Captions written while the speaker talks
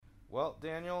Well,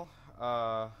 Daniel,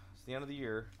 it's the end of the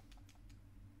year.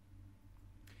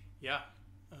 Yeah,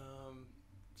 um,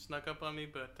 snuck up on me,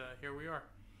 but here we are.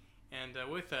 And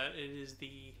with that, it is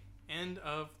the end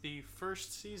of the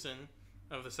first season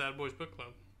of the Sad Boys Book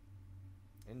Club.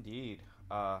 Indeed.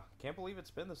 Can't believe it's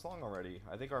been this long already.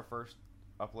 I think our first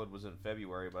upload was in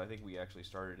February, but I think we actually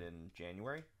started in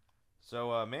January.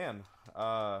 So, man,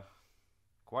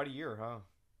 quite a year, huh?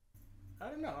 I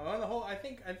don't know. On the whole, I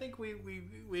think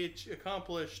we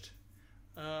accomplished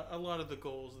a lot of the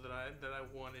goals that I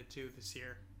wanted to this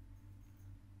year.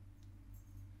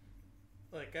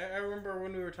 Like I remember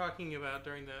when we were talking about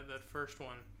during that first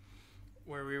one,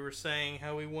 where we were saying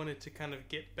how we wanted to kind of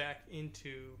get back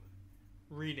into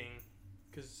reading,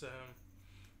 because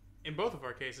in both of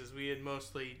our cases we had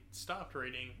mostly stopped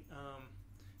reading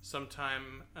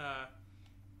sometime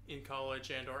in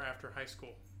college and or after high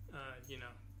school.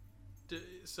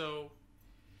 So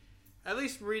at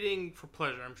least reading for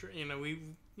pleasure. I'm sure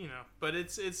but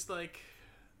it's like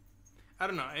I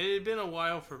don't know. It had been a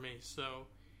while for me, so.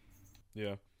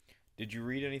 Yeah. Did you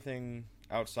read anything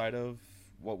outside of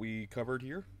what we covered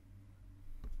here?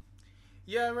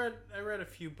 Yeah, I read a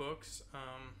few books.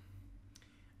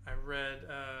 I read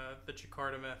the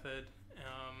Jakarta Method.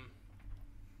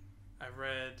 I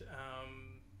read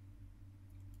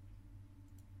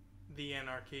The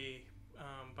Anarchy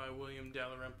by William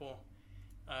Dalrymple.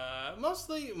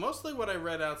 Mostly what I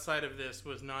read outside of this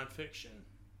was nonfiction.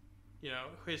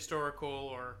 Historical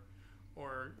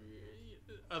or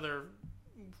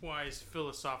otherwise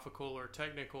philosophical or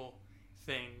technical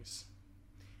things.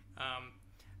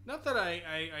 Not that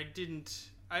I didn't.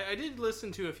 I did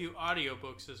listen to a few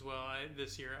audiobooks as well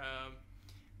this year.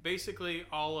 Basically,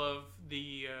 all of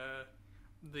the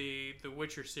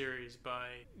Witcher series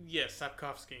by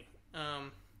Sapkowski.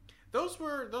 Those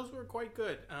were quite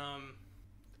good.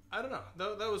 I don't know.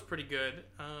 That was pretty good.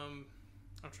 I'm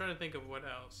trying to think of what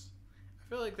else. I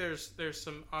feel like there's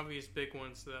some obvious big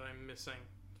ones that I'm missing.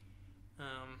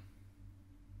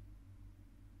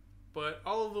 But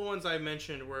all of the ones I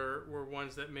mentioned were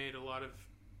ones that made a lot of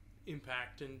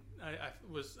impact, and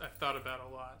I've thought about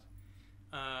a lot.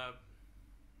 I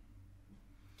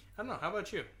don't know. How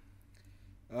about you?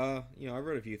 I've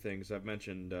read a few things. I've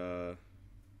mentioned them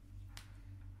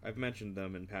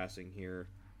in passing here.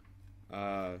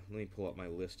 Let me pull up my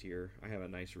list here. I have a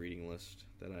nice reading list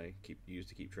that I use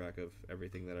to keep track of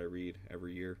everything that I read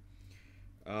every year.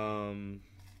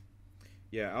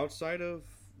 Outside of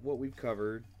what we've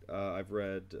covered, I've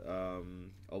read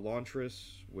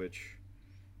Elantris, which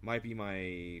might be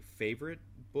my favorite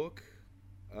book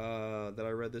that I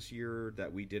read this year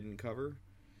that we didn't cover.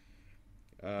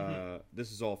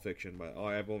 This is all fiction, but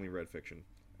I've only read fiction.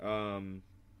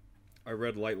 I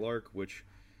read Lightlark, which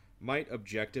might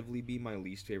objectively be my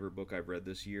least favorite book I've read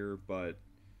this year, but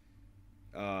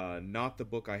not the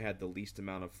book I had the least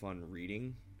amount of fun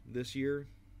reading this year.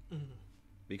 Mm-hmm.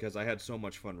 Because I had so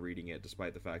much fun reading it,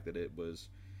 despite the fact that it was,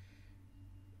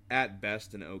 at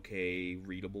best, an okay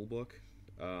readable book.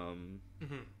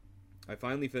 I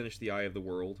finally finished The Eye of the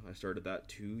World. I started that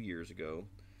 2 years ago,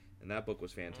 and that book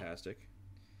was fantastic.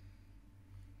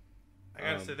 I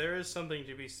gotta say, there is something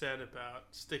to be said about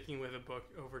sticking with a book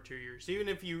over 2 years. Even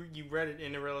if you read it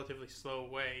in a relatively slow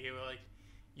way,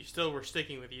 you still were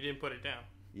sticking with it. You didn't put it down.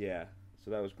 Yeah,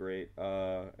 so that was great.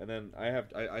 And then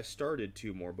I started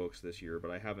 2 more books this year, but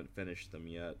I haven't finished them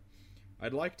yet.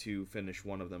 I'd like to finish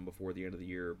one of them before the end of the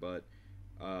year, but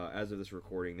as of this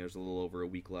recording, there's a little over a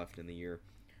week left in the year.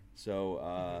 So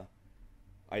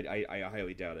I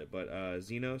highly doubt it. But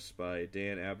Xenos by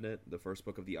Dan Abnett, the first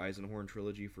book of the Eisenhorn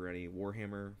trilogy for any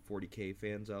Warhammer 40k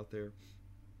fans out there.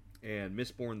 And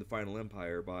Mistborn: The Final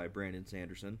Empire by Brandon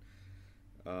Sanderson.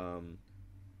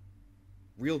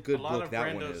 Real good book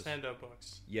that one is. A lot of Brando Sando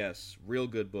books. Yes, real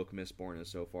good book Mistborn is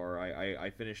so far.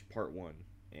 I finished part 1,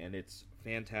 and it's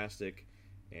fantastic.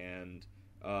 And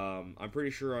I'm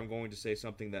pretty sure I'm going to say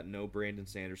something that no Brandon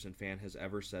Sanderson fan has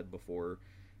ever said before.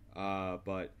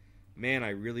 But man, I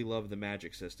really love the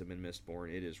magic system in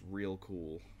Mistborn. It is real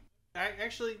cool.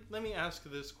 Actually, let me ask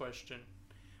this question: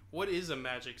 what is a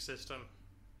magic system?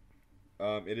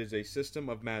 It is a system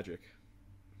of magic.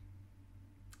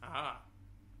 Ah.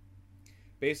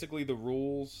 Basically, the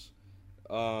rules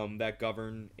that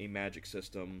govern a magic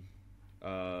system,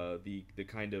 the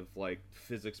kind of like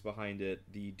physics behind it,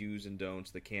 the do's and don'ts,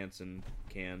 the can'ts and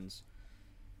cans.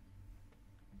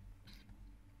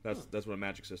 That's what a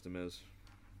magic system is.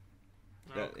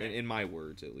 Okay. In my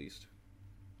words, at least.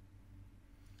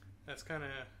 That's kind of.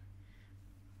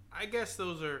 I guess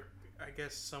those are,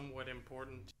 somewhat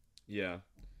important. Yeah,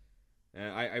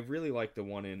 and I really like the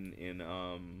one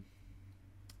in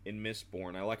in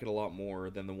Mistborn. I like it a lot more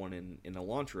than the one in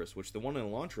Elantris, which the one in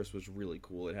Elantris was really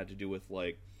cool. It had to do with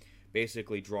like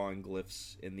basically drawing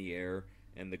glyphs in the air,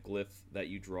 and the glyph that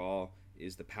you draw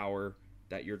is the power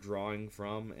that you're drawing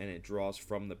from, and it draws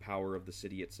from the power of the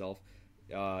city itself.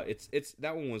 It's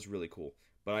that one was really cool,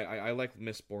 but I like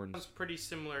Mistborn. It's pretty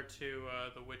similar to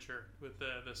The Witcher with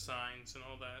the signs and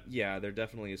all that. Yeah, there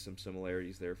definitely is some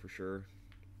similarities there for sure.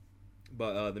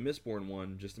 But the Mistborn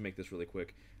one, just to make this really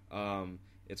quick,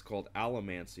 it's called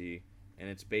Allomancy, and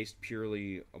it's based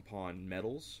purely upon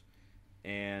metals.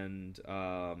 And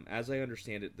as I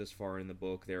understand it, this far in the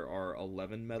book, there are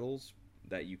 11 metals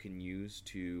that you can use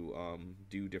to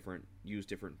use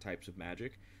different types of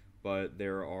magic, but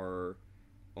there are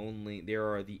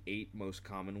the 8 most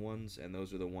common ones, and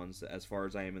those are the ones that, as far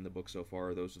as I am in the book so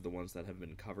far, those are the ones that have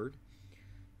been covered.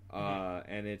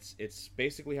 And it's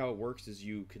basically how it works is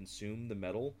you consume the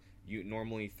metal, you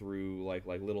normally through like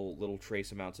little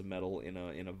trace amounts of metal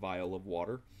in a vial of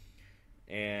water,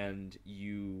 and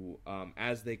you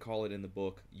as they call it in the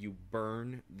book, you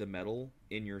burn the metal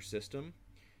in your system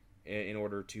in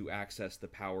order to access the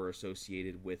power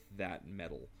associated with that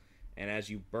metal. And as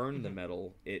you burn the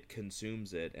metal, it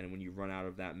consumes it, and when you run out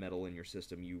of that metal in your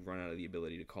system, you run out of the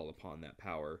ability to call upon that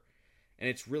power. And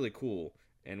it's really cool.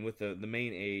 And with the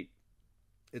main 8,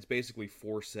 it's basically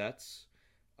 4 sets.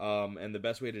 And the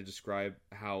best way to describe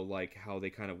how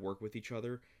they kind of work with each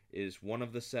other is one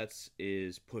of the sets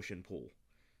is push and pull.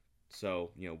 So,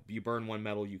 you burn one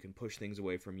metal, you can push things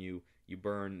away from you. You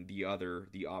burn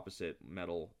the opposite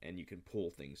metal, and you can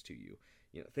pull things to you.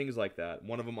 Things like that.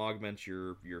 One of them augments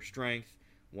your strength.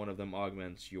 One of them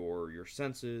augments your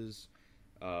senses.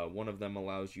 One of them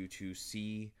allows you to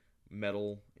see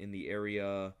metal in the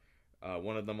area.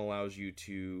 One of them allows you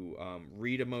to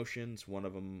read emotions. One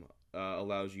of them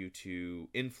allows you to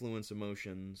influence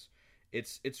emotions.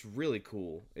 It's really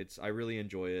cool. I really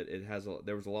enjoy it.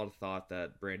 There was a lot of thought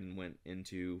that Brandon went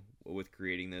into with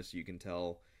creating this. You can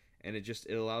tell, and it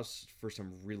allows for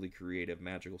some really creative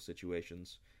magical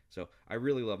situations. So I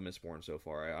really love Mistborn so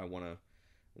far. I want to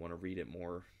read it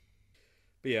more.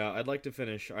 But yeah, I'd like to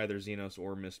finish either Xenos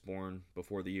or Mistborn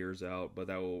before the year's out, but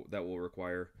that will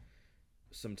require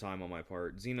some time on my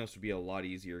part. Xenos would be a lot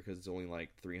easier because it's only like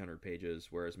 300 pages,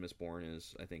 whereas Mistborn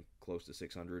is, I think, close to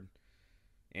 600.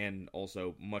 And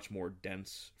also much more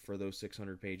dense for those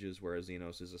 600 pages, whereas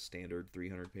Xenos is a standard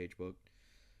 300-page book.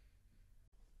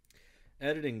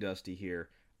 Editing Dusty here.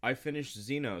 I finished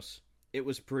Xenos. It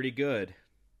was pretty good.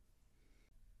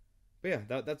 But yeah,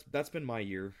 that's been my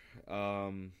year.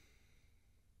 My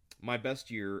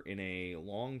best year in a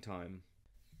long time.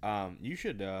 You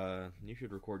should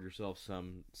record yourself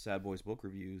some Sad Boys book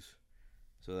reviews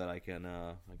so that I can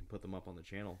put them up on the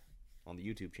channel, on the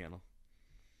YouTube channel.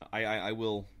 I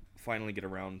will finally get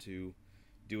around to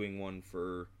doing one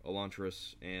for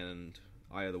Elantris and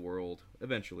Eye of the World.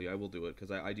 Eventually, I will do it because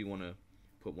I do want to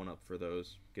put one up for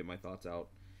those, get my thoughts out.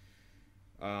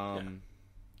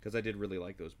 Because I did really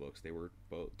like those books. They were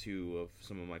both 2 of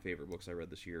some of my favorite books I read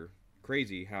this year.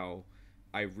 Crazy how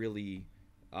I really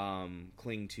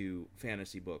cling to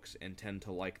fantasy books and tend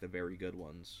to like the very good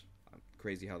ones.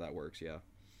 Crazy how that works, yeah.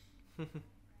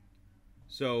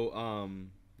 So,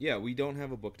 yeah, we don't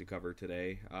have a book to cover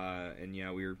today, and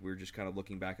yeah, we're just kind of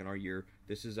looking back on our year.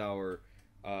 This is our,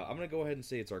 I'm going to go ahead and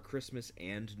say it's our Christmas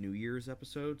and New Year's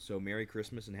episode, so Merry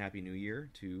Christmas and Happy New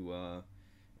Year to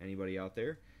anybody out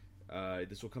there.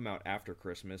 This will come out after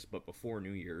Christmas, but before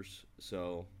New Year's,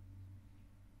 so,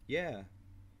 yeah.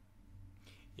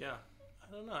 Yeah,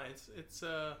 I don't know, it's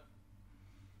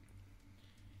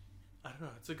I don't know.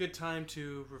 It's a good time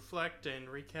to reflect and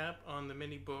recap on the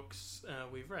many books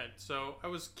we've read. So I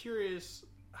was curious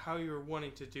how you were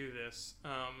wanting to do this.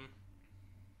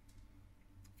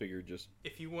 Figured just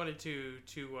if you wanted to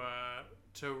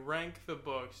rank the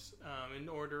books in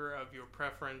order of your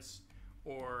preference,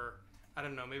 or I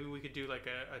don't know, maybe we could do like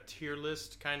a tier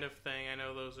list kind of thing. I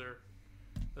know those are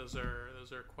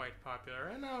quite popular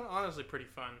and honestly pretty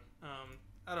fun.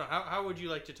 I don't know. How would you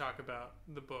like to talk about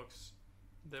the books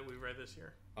that we read this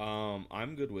year?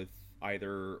 I'm good with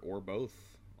either or both,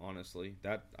 honestly.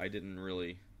 That I didn't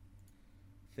really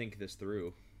think this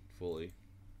through fully.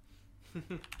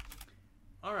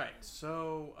 All right,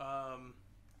 so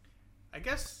I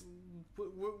guess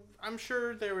I'm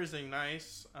sure there is a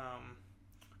nice,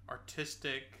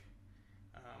 artistic,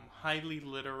 highly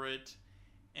literate,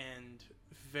 and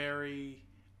very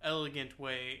elegant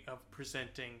way of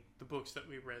presenting the books that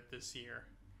we read this year.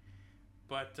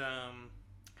 But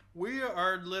we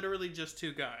are literally just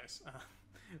 2 guys.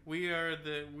 We are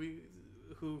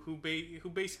who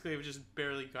basically have just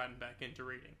barely gotten back into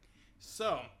reading.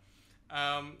 So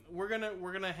We're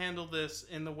gonna handle this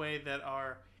in the way that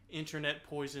our internet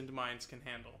poisoned minds can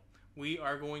handle. We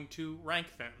are going to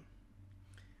rank them.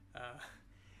 Uh,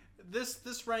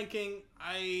 this ranking,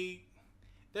 I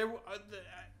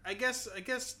guess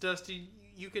Dusty,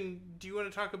 you can. Do you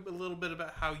want to talk a little bit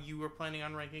about how you were planning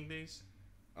on ranking these?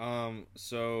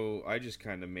 So I just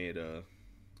kind of made a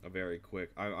very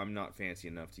quick. I'm not fancy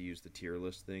enough to use the tier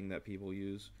list thing that people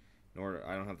use, nor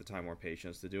I don't have the time or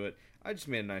patience to do it. I just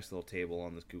made a nice little table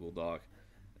on this Google Doc.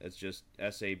 It's just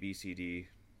S A B C D,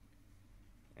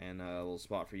 and a little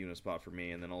spot for you and a spot for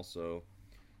me, and then also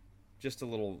just a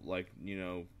little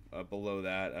below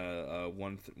that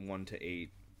 1 to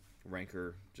 8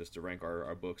 ranker, just to rank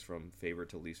our books from favorite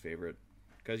to least favorite,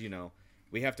 because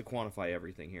we have to quantify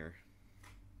everything here.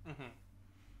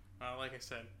 Like I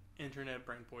said, internet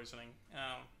brain poisoning.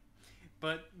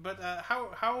 But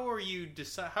how are you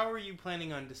how are you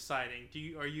planning on deciding?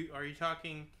 Are you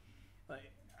talking,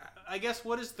 like, I guess,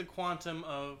 what is the quantum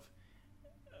of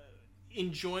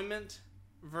enjoyment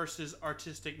versus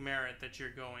artistic merit that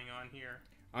you're going on here?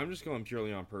 I'm just going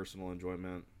purely on personal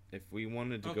enjoyment. If we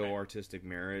wanted to go artistic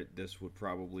merit, this would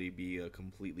probably be a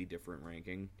completely different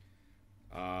ranking.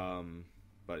 But I'm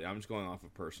just going off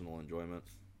of personal enjoyment,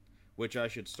 which I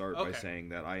should start by saying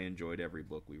that I enjoyed every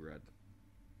book we read.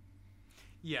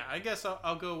 Yeah, I guess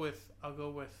I'll go with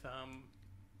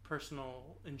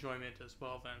personal enjoyment as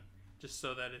well then, just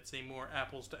so that it's a more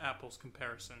apples to apples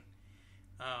comparison.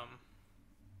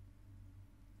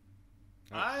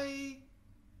 I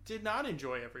did not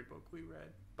enjoy every book we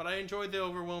read, but I enjoyed the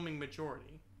overwhelming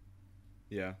majority.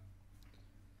 Yeah.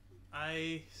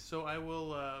 I guess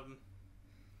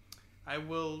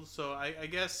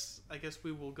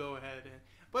we will go ahead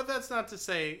but that's not to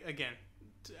say, again,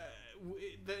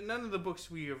 none of the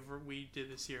books we did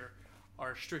this year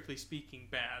are strictly speaking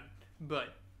bad,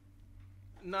 but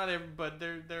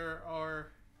there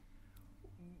are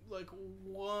like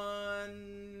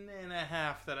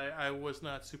 1.5 that I was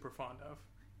not super fond of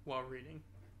while reading,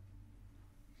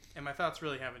 and my thoughts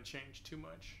really haven't changed too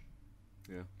much.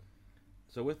 Yeah.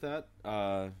 So with that, you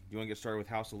want to get started with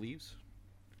House of Leaves?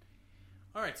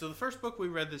 All right. So the first book we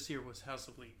read this year was House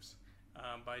of Leaves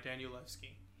by Daniel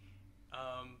Levsky.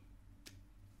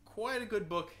 Quite a good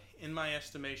book in my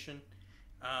estimation.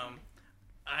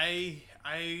 I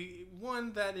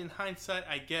one that in hindsight,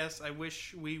 I guess I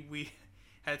wish we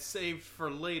had saved for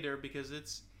later, because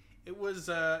that's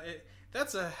a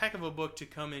heck of a book to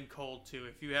come in cold to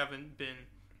if you haven't been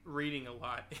reading a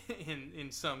lot in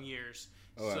some years.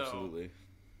 Oh, so, absolutely.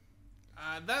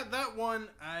 That one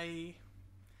I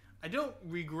don't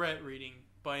regret reading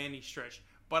by any stretch,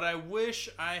 but I wish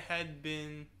I had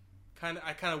been kind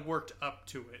of worked up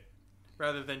to it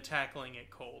rather than tackling it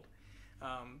cold.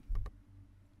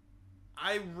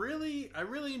 I really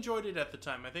enjoyed it at the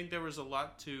time. I think there was a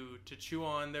lot to chew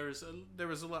on. There was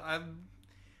a lot.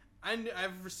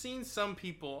 I've seen some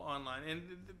people online,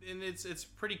 and it's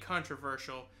pretty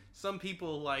controversial. Some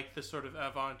people like the sort of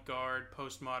avant-garde,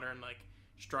 postmodern, like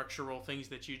structural things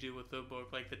that you do with the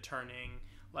book, like the turning,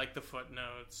 like the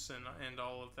footnotes, and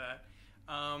all of that.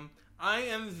 I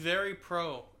am very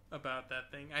pro about that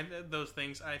thing. Those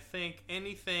things. I think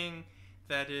anything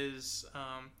that is.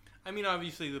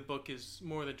 Obviously the book is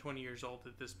more than 20 years old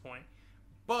at this point,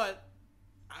 but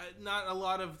not a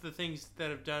lot of the things that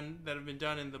have been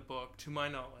done in the book, to my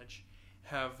knowledge,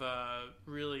 have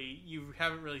you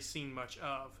haven't really seen much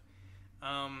of.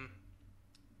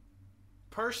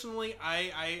 Personally,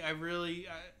 I really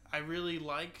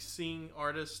like seeing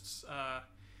artists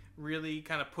really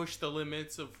kind of push the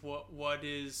limits of what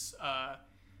is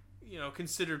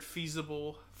considered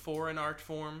feasible for an art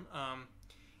form.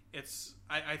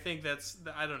 I think that's,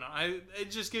 I don't know.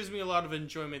 It just gives me a lot of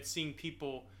enjoyment seeing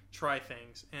people try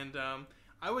things, and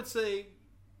I would say,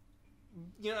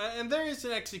 and there is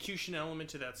an execution element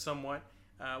to that somewhat.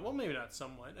 Well, maybe not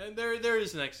somewhat. There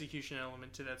is an execution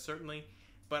element to that, certainly,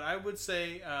 but I would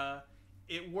say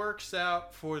it works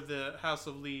out for the House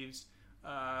of Leaves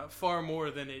far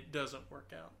more than it doesn't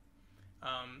work out.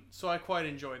 So I quite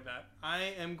enjoyed that.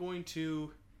 I am going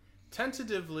to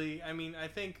tentatively. I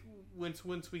think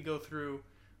once we go through,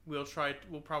 we'll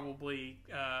probably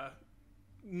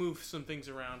move some things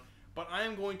around. But I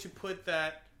am going to put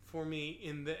that for me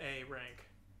in the A rank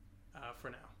for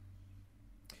now.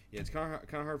 Yeah, it's kind of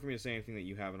hard for me to say anything that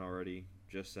you haven't already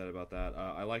just said about that.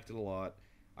 I liked it a lot.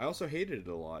 I also hated it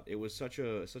a lot. It was such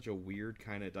a weird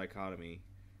kind of dichotomy.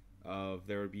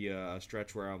 There would be a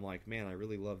stretch where I'm like, man, I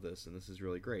really love this, and this is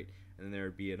really great. And then there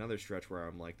would be another stretch where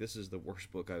I'm like, this is the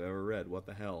worst book I've ever read. What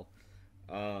the hell?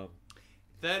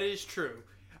 That is true.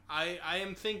 I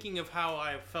am thinking of how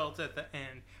I felt at the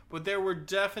end, but there were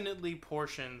definitely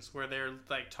portions where they're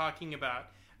like talking about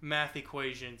math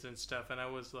equations and stuff, and I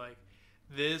was like,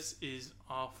 this is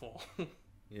awful.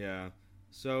 Yeah.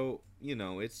 So,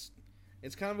 it's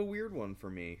kind of a weird one for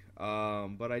me.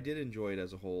 But I did enjoy it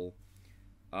as a whole.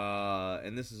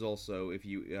 And this is also, if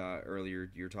you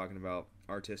earlier you're talking about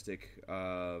artistic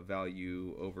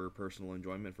value over personal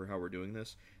enjoyment for how we're doing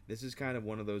this. This is kind of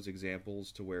one of those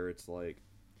examples to where it's like,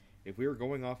 if we were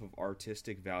going off of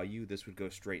artistic value, this would go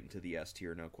straight into the S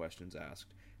tier, no questions asked.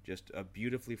 Just a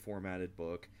beautifully formatted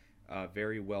book,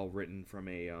 very well written from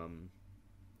a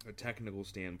technical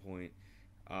standpoint.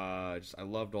 I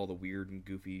loved all the weird and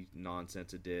goofy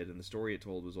nonsense it did, and the story it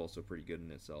told was also pretty good in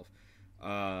itself.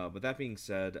 But that being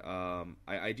said,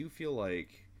 I do feel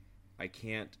like I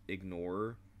can't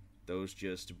ignore those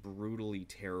just brutally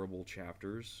terrible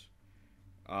chapters,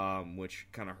 which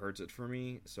kind of hurts it for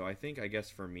me. So I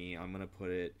guess for me, I'm gonna put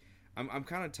it. I'm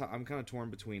kind of torn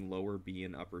between lower B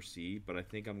and upper C, but I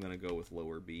think I'm gonna go with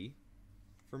lower B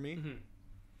for me. Mm-hmm.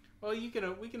 Well,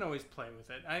 we can always play with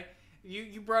it.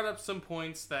 You brought up some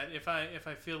points that if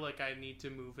I feel like I need to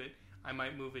move it, I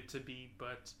might move it to B,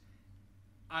 but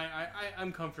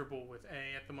I'm comfortable with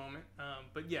A at the moment.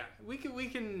 But yeah, we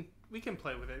can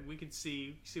play with it. We can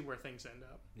see where things end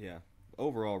up. Yeah.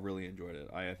 Overall, really enjoyed it.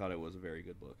 I thought it was a very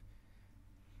good book.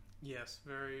 Yes,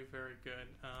 very, very good.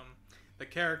 The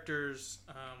characters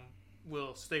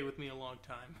will stay with me a long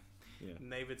time. Yeah.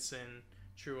 Navidson,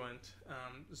 Truant,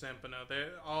 Zampano.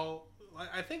 They're all.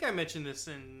 I think I mentioned this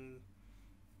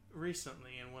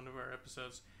recently in one of our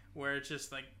episodes, where it's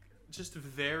just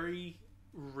very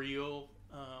real,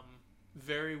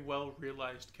 very well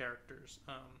realized characters.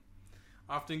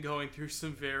 Often going through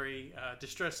some very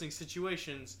distressing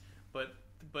situations, but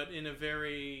in a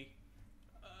very,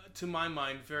 to my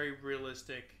mind, very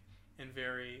realistic and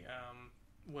very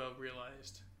well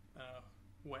realized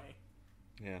way.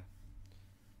 Yeah.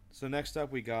 So next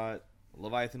up we got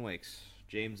Leviathan Wakes,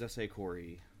 James S.A.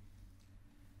 Corey.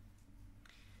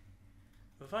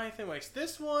 Leviathan Wakes.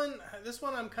 This one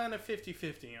I'm kind of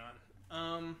 50-50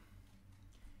 on.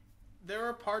 There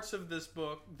are parts of this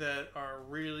book that are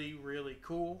really, really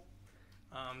cool,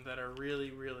 that are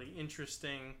really, really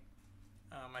interesting.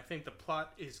 I think the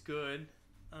plot is good.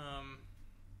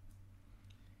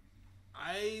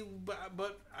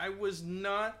 But I was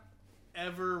not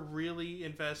ever really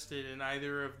invested in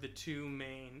either of the two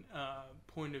main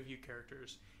point of view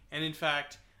characters, and in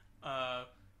fact,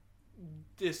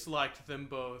 disliked them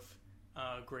both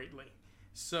greatly.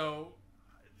 So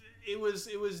it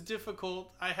was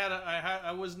difficult.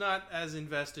 I was not as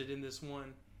invested in this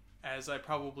one as I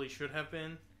probably should have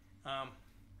been.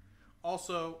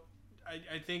 Also,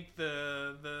 I think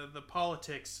the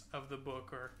politics of the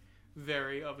book are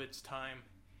very of its time,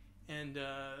 and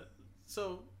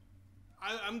so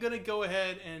I'm gonna go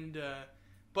ahead and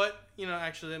but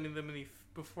actually let me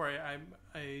before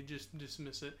I just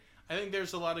dismiss it. I think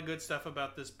there's a lot of good stuff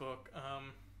about this book.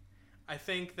 I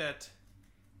think that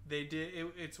they did.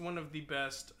 It's one of the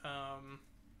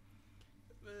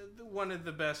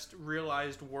best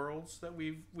realized worlds that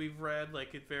we've read.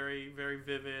 Like, it's very, very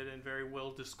vivid and very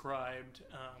well described.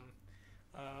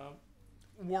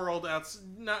 World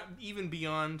not even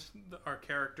beyond our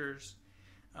characters.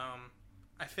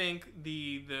 I think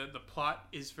the plot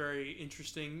is very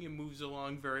interesting. It moves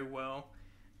along very well.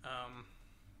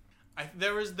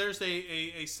 There's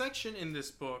a section in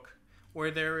this book where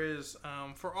there is,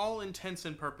 for all intents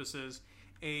and purposes,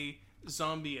 a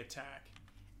zombie attack,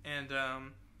 and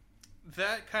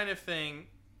that kind of thing.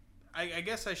 I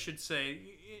guess I should say,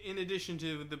 in addition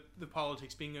to the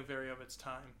politics being very of its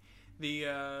time,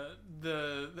 the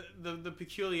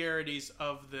peculiarities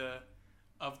of the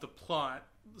plot,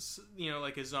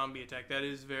 like a zombie attack, that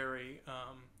is very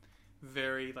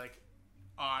very like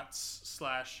aughts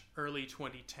 / early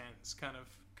 2010s kind of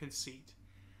conceit.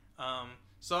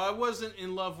 So I wasn't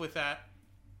in love with that.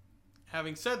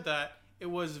 Having said that, it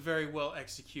was very well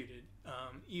executed.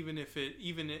 And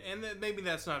maybe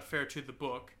that's not fair to the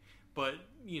book, but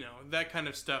that kind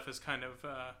of stuff is kind of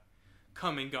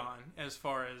come and gone as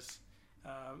far as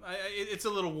it's a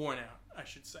little worn out, I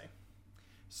should say.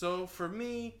 So for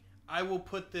me, I will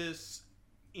put this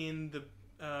in the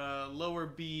lower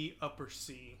B, upper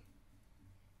C.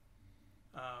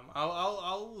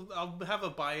 I'll have a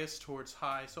bias towards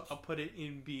high, so I'll put it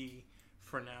in B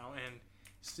for now and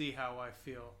see how I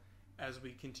feel as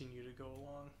we continue to go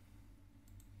along.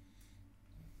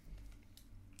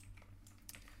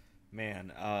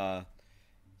 Man,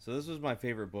 so this was my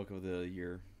favorite book of the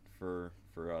year for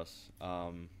us.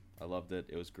 I loved it.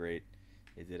 It was great.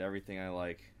 It did everything I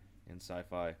like in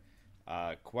sci-fi.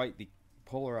 quite the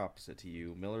polar opposite to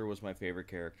you. Miller was my favorite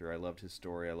character. I loved his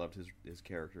story. I loved his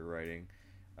character writing.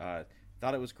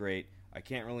 Thought it was great. I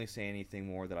can't really say anything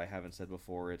more that I haven't said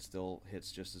before. It still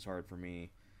hits just as hard for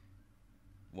me.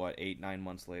 8-9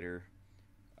 months later?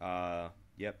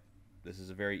 Yep. This is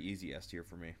a very easy S tier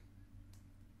for me.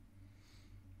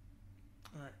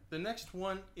 All right. The next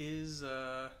one is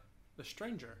The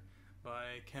Stranger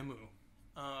by Camus.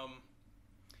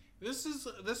 This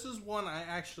is one I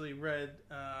actually read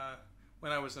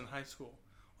when I was in high school.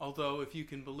 Although, if you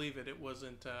can believe it, it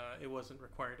wasn't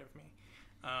required of me.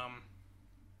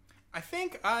 I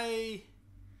think I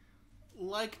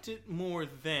liked it more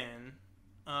then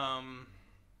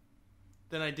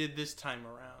than I did this time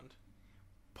around.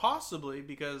 Possibly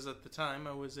because at the time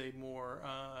I was a more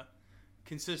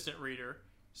consistent reader,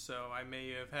 so I may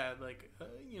have had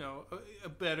a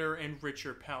better and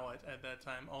richer palette at that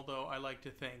time. Although I like to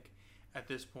think at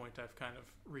this point I've kind of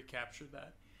recaptured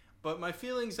that. But my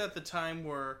feelings at the time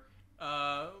were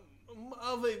of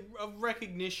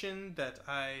recognition that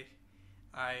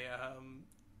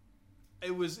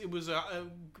it was a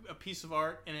piece of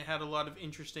art, and it had a lot of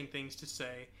interesting things to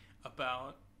say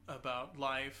about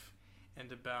life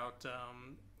and about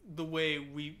the way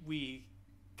we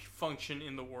function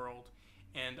in the world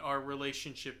and our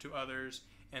relationship to others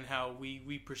and how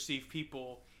we perceive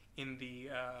people in the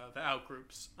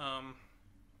outgroups.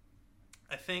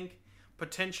 I think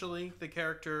potentially the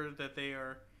character that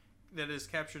is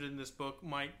captured in this book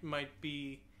might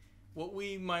be what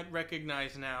we might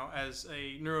recognize now as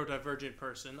a neurodivergent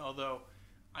person, although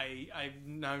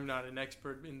I'm not an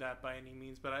expert in that by any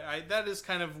means, but I that is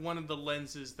kind of one of the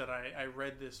lenses that I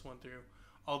read this one through,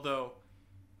 although,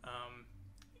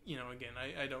 again,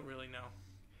 I don't really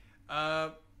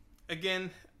know.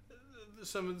 Again,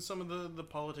 some of the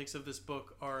politics of this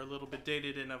book are a little bit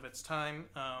dated and of its time.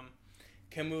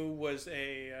 Camus was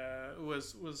a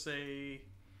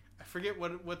I forget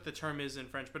what the term is in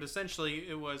French, but essentially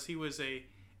he was a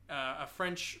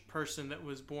French person that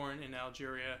was born in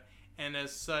Algeria, and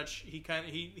as such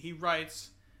he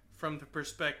writes from the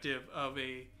perspective of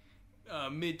a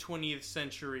mid 20th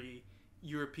century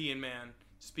European man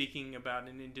speaking about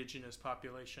an indigenous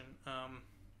population.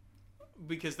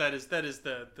 Because that is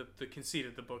the conceit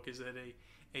of the book, is that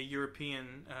a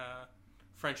European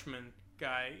Frenchman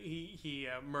guy he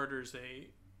murders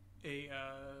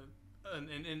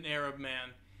an Arab man,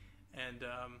 and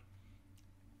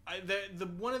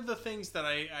one of the things that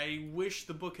I wish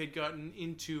the book had gotten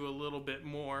into a little bit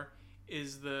more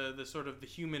is the sort of the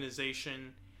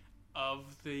humanization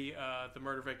of the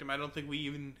murder victim. I don't think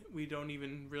we don't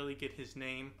even really get his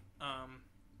name.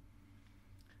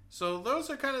 So those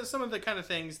are kind of some of the kind of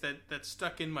things that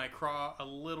stuck in my craw a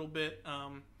little bit.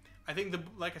 I think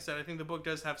like I said, I think the book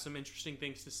does have some interesting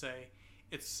things to say.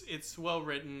 It's well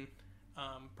written.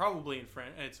 Probably in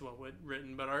French, it's well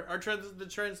written, but the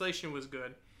translation was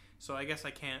good. So I guess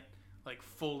I can't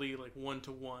fully one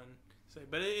to one say,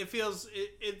 but it feels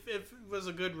it was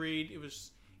a good read. It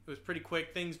was pretty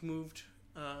quick. Things moved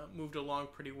along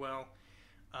pretty well.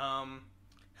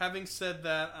 Having said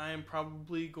that, I am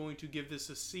probably going to give this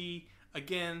a C.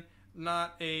 Again,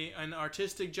 not an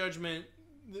artistic judgment.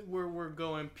 We're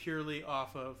going purely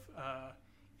off of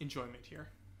enjoyment here.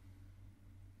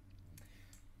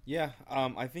 Yeah,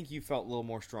 I think you felt a little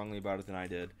more strongly about it than I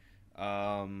did.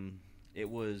 It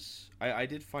was... I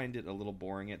did find it a little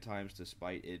boring at times,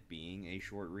 despite it being a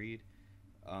short read.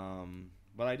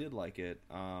 But I did like it.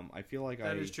 I feel like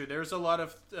That is true. There's a lot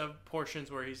of portions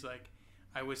where he's like,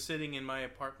 I was sitting in my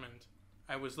apartment.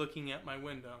 I was looking at my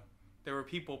window. There were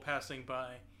people passing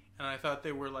by, and I thought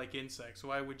they were like insects.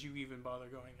 Why would you even bother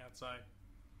going outside?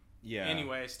 Yeah.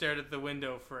 Anyway, I stared at the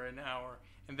window for an hour,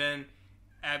 and then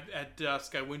at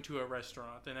dusk I went to a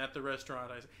restaurant, and at the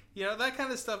restaurant that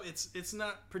kind of stuff. It's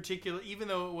not particular, even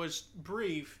though it was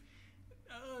brief.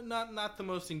 Not the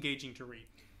most engaging to read.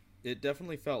 It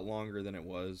definitely felt longer than it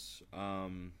was.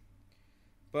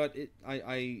 But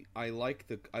I like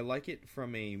it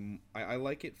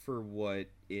for what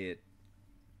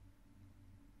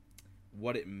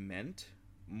it meant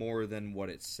more than what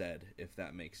it said, if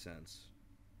that makes sense.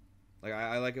 Like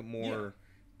I like it more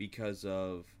because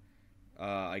of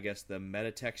I guess the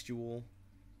metatextual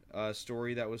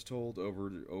story that was told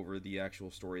over the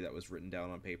actual story that was written down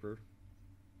on paper.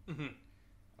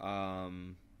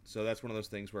 Mm-hmm. So that's one of those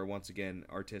things where, once again,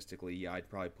 artistically, yeah, I'd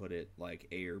probably put it like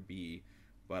A or B,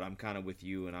 but I'm kind of with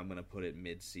you, and I'm going to put it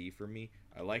mid C for me.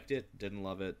 I liked it, didn't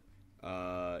love it.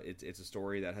 It's a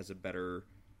story that has a better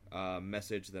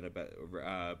message than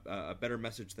a better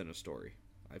message than a story,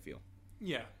 I feel.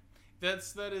 Yeah,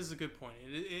 that is a good point.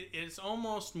 It's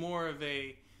almost more of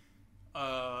a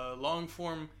a long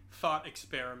form thought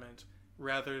experiment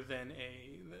rather than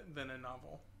a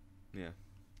novel. Yeah.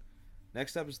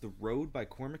 Next up is The Road by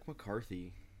Cormac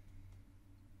McCarthy.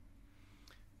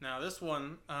 Now this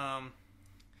one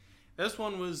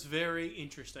was very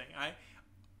interesting. I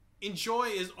enjoy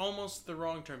is almost the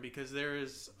wrong term because there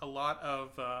is a lot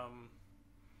of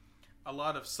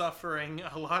suffering,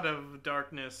 a lot of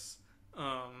darkness,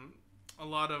 a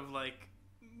lot of like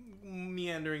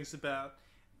meanderings about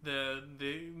the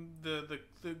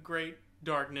great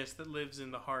darkness that lives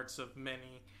in the hearts of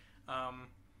many.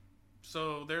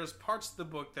 So there's parts of the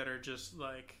book that are just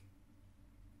like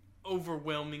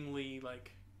overwhelmingly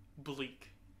like bleak.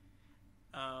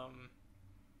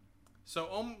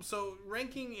 So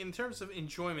ranking in terms of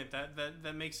enjoyment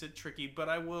that makes it tricky, but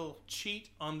I will cheat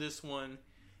on this one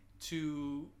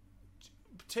to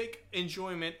take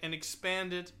enjoyment and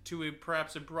expand it to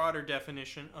perhaps a broader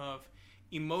definition of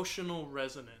emotional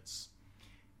resonance.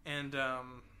 And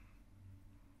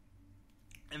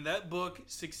that book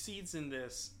succeeds in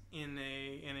this in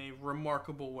a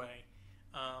remarkable way.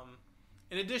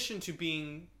 In addition to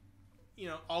being,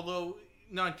 although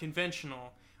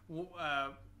non-conventional,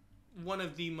 one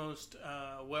of the most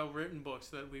well-written books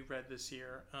that we read this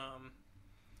year.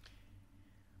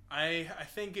 I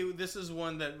think this is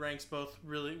one that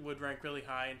would rank really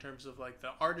high in terms of like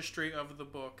the artistry of the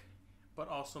book, but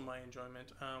also my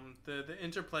enjoyment. The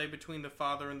interplay between the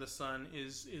father and the son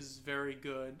is very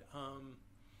good.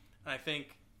 I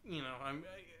think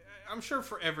I'm sure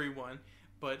for everyone,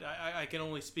 but I can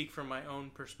only speak from my own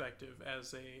perspective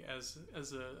as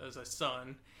a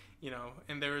son,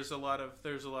 and there's a lot of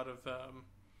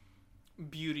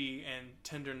beauty and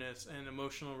tenderness and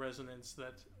emotional resonance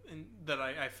that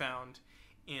I found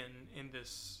in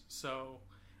this. So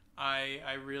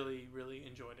I really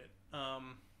enjoyed it.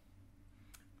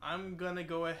 I'm gonna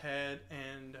go ahead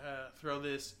and throw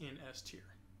this in S tier.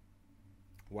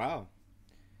 Wow,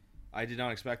 I did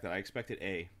not expect that. I expected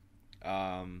A.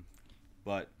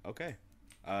 But okay,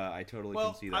 I totally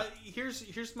can see that.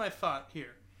 Here's my thought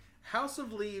here. House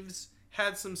of Leaves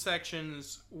had some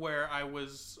sections where I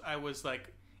was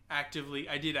like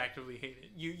I did actively hate it.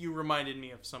 You reminded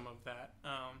me of some of that.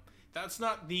 That's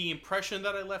not the impression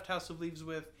that I left House of Leaves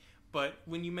with, but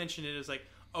when you mentioned it, it's like,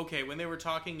 okay, when they were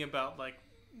talking about like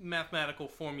mathematical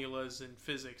formulas and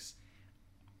physics,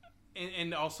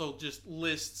 and also just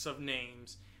lists of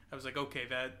names, I was like, okay,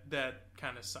 that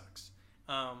kind of sucks.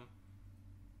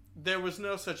 There was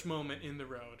no such moment in The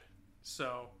Road,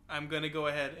 so I'm going to go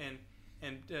ahead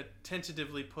and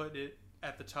tentatively put it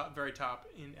at the very top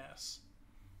in S.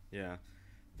 Yeah.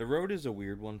 The Road is a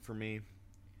weird one for me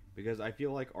because I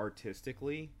feel like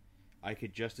artistically I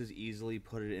could just as easily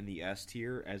put it in the S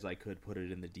tier as I could put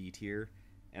it in the D tier.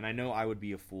 And I know I would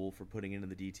be a fool for putting it in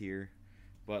the D tier,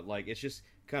 but like it's just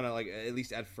kind of like, at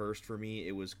least at first for me,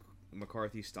 it was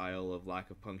McCarthy's style of lack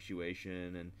of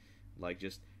punctuation and like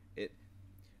just it.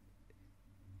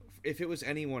 If it was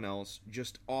anyone else,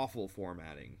 just awful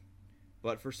formatting.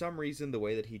 But for some reason, the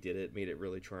way that he did it made it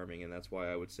really charming, and that's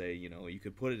why I would say, you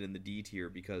could put it in the D tier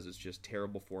because it's just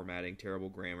terrible formatting, terrible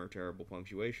grammar, terrible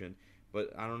punctuation.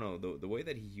 But I don't know, the way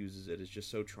that he uses it is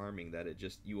just so charming that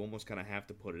you almost kind of have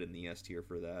to put it in the S tier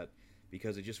for that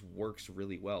because it just works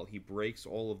really well. He breaks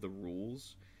all of the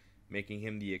rules, making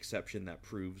him the exception that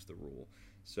proves the rule.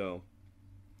 So,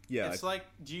 yeah. It's like,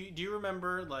 do you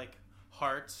remember like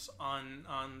Hearts on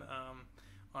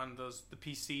the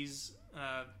PCs,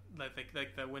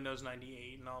 like the Windows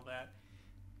 98 and all that?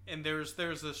 And there's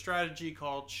a strategy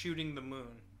called shooting the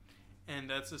moon, and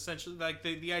that's essentially like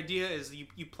the idea is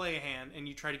you play a hand and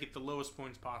you try to get the lowest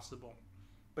points possible,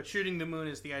 but shooting the moon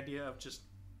is the idea of just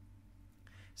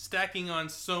stacking on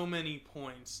so many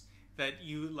points that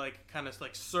you like kind of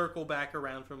like circle back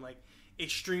around from like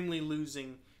extremely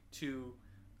losing to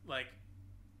like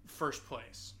first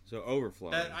place. So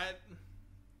overflowing.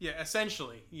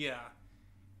 Essentially, yeah.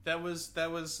 That was.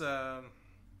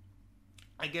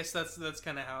 I guess that's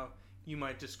kind of how you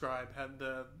might describe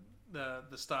the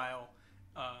style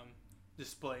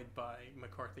displayed by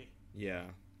McCarthy. Yeah,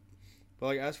 but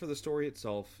like as for the story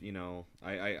itself,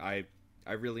 I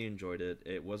really enjoyed it.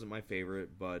 It wasn't my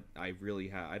favorite, but I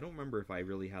don't remember if I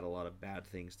really had a lot of bad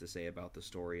things to say about the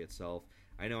story itself.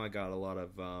 I know I got a lot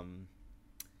of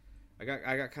I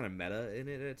got kind of meta in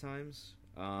it at times.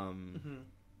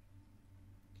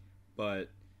 But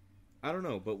I don't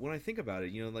know. But when I think about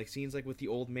it, like scenes like with the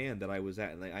old man that I was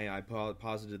at, like I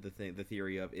posited the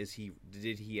theory of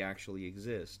did he actually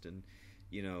exist, and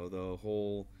the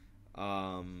whole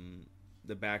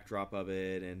the backdrop of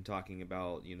it, and talking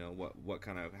about what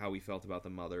kind of how we felt about the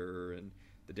mother and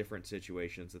the different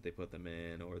situations that they put them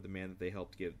in, or the man that they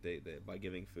helped by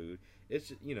giving food.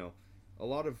 It's, a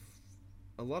lot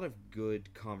of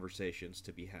good conversations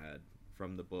to be had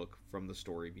from the book, from the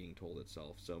story being told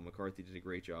itself. So McCarthy did a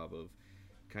great job of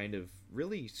kind of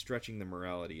really stretching the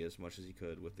morality as much as he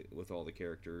could with all the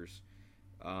characters.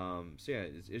 So yeah,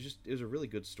 it was a really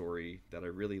good story that I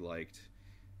really liked.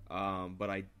 But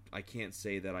I can't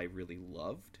say that I really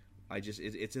loved.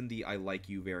 It's in the I like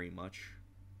you very much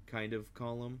kind of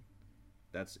column.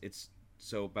 It's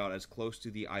so about as close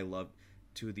to the I love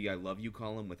you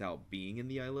column without being in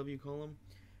the I love you column.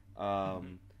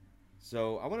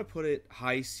 So I want to put it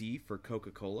high C for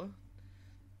Coca-Cola.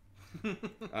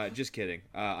 Just kidding.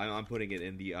 I'm putting it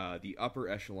in the upper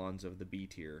echelons of the B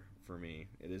tier for me.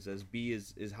 It is as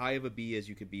high of a B as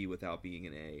you could be without being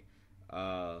an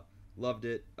A. Loved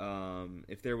it.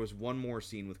 If there was one more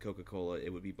scene with Coca-Cola,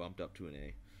 it would be bumped up to an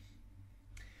A.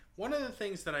 One of the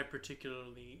things that I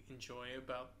particularly enjoy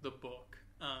about the book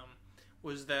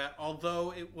was that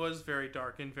although it was very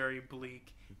dark and very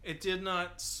bleak, it did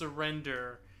not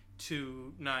surrender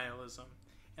to nihilism.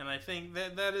 And I think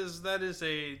that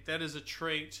is a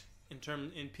trait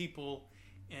in people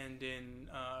and in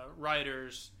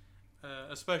writers,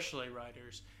 especially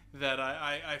writers, that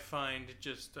I find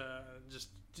just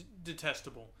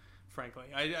detestable. Frankly,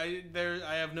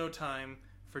 I have no time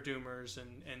for doomers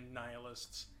and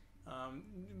nihilists,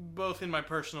 both in my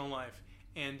personal life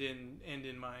and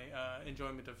in my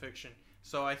enjoyment of fiction.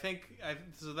 So I think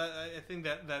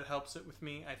that helps it with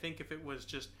me. I think if it was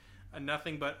just a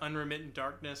nothing but unremittent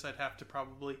darkness, I'd have to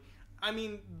probably. I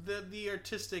mean, the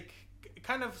artistic,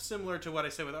 kind of similar to what I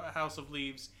said with House of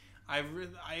Leaves. I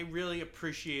really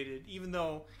appreciated, even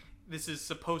though this is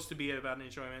supposed to be about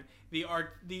enjoyment, the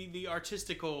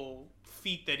artistical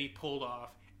feat that he pulled off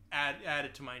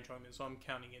added to my enjoyment. So I'm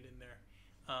counting it in there.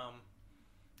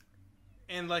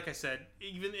 And like I said,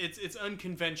 even it's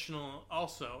unconventional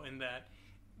also in that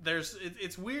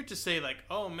it's weird to say like,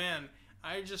 oh man,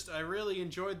 I really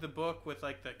enjoyed the book with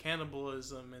like the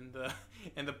cannibalism and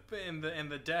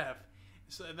the death.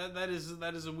 So that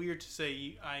is a weird to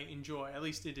say I enjoy. At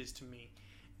least it is to me.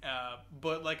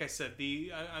 But like I said,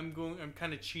 I'm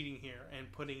kind of cheating here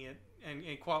and putting it and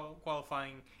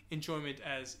qualifying enjoyment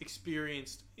as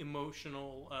experienced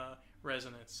emotional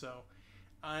resonance. So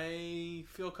I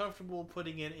feel comfortable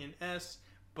putting it in S,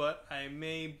 but I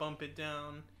may bump it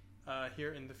down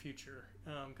here in the future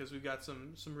because we've got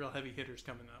some real heavy hitters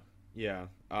coming up. Yeah,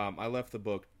 I left the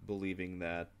book believing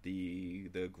that the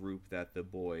group that the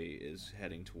boy is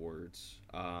heading towards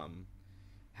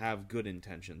have good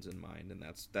intentions in mind, and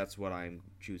that's what I'm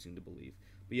choosing to believe.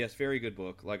 But yes, very good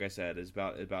book. Like I said, is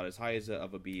about as high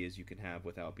of a B as you can have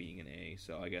without being an A.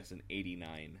 So I guess an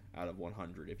 89 out of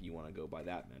 100 if you want to go by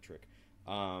that metric.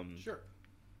 Sure.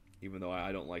 Even though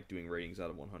I don't like doing ratings out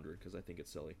of 100 because I think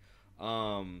it's silly.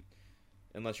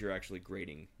 Unless you're actually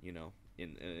grading,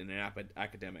 in an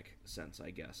academic sense, I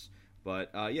guess.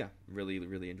 But yeah, really,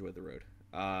 really enjoyed the road.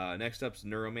 Next up's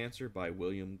Neuromancer by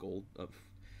William Gold.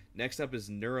 Next up is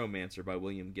Neuromancer by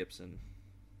William Gibson.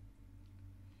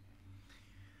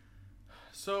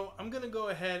 So I'm gonna go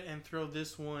ahead and throw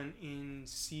this one in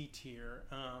C tier.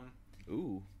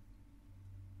 Ooh.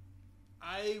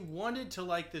 I wanted to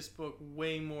like this book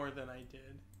way more than I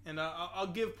did, and I'll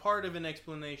give part of an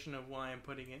explanation of why I'm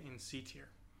putting it in C tier.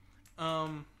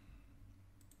 I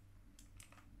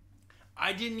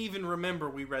didn't even remember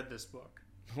we read this book.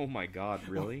 Oh my God!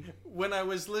 Really? When I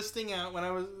was listing out, when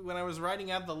I was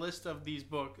writing out the list of the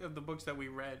books that we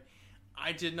read,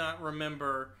 I did not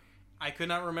remember. I could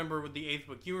not remember with the 8th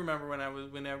book. You remember when I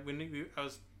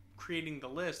was creating the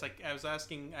list? Like I was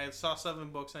asking, I saw 7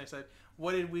 books, and I said,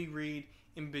 "What did we read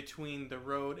in between The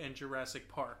Road and Jurassic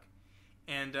Park?"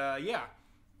 And yeah,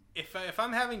 if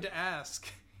I'm having to ask,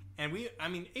 and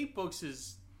 8 books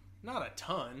is not a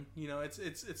ton.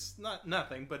 It's not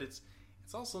nothing, but it's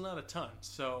also not a ton.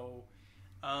 So,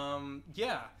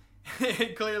 yeah,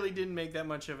 it clearly didn't make that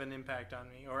much of an impact on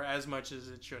me, or as much as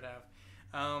it should have.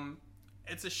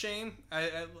 It's a shame.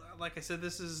 I like I said,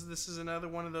 this is another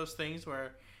one of those things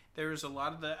where there's a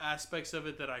lot of the aspects of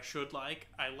it that I should like.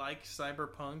 I like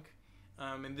cyberpunk,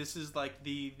 and this is like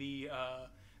the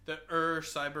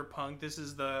cyberpunk. This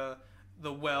is the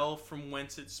well from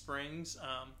whence it springs.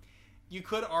 You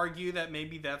could argue that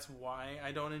maybe that's why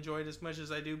I don't enjoy it as much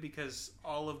as I do, because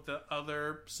all of the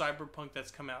other cyberpunk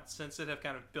that's come out since it have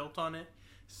kind of built on it.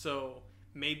 So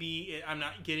maybe I'm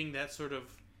not getting that sort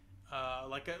of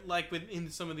like within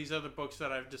some of these other books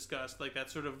that I've discussed, like that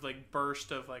sort of like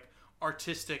burst of like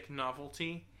artistic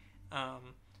novelty.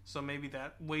 So maybe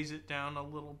that weighs it down a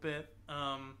little bit.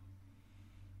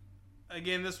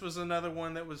 again, this was another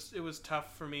one that was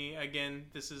tough for me. Again,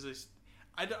 this is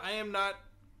I am not.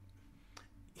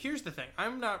 Here's the thing.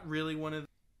 I'm not really one of the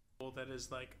people that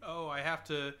is like, oh, I have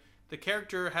to. The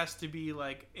character has to be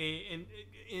like an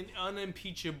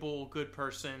unimpeachable good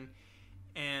person,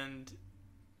 and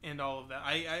all of that.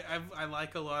 I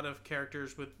like a lot of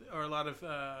characters or a lot of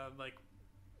like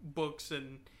books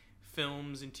and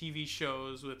films and TV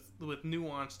shows with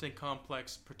nuanced and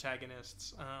complex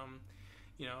protagonists.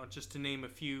 Just to name a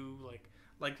few,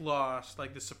 like Lost,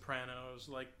 like The Sopranos,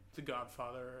 like The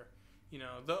Godfather.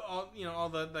 All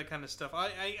that kind of stuff.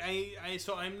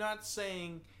 So I'm not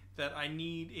saying that I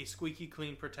need a squeaky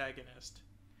clean protagonist.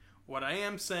 What I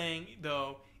am saying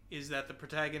though is that the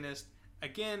protagonist,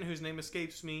 again, whose name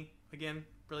escapes me, again,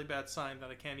 really bad sign that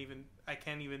I can't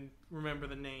even remember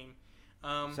the name.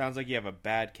 Sounds like you have a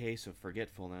bad case of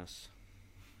forgetfulness.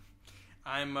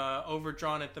 I'm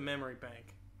overdrawn at the memory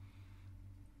bank.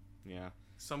 Yeah.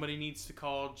 Somebody needs to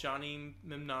call Johnny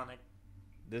Mnemonic.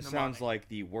 This sounds like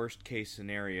the worst case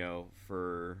scenario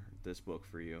for this book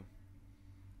for you.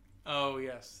 Oh,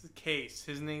 yes. Case.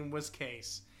 His name was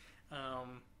Case.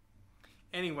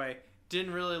 Anyway,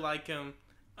 didn't really like him.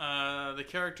 The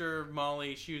character,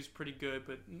 Molly, she was pretty good,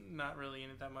 but not really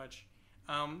in it that much.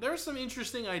 There are some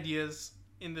interesting ideas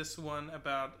in this one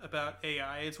about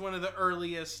AI. It's one of the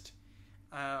earliest.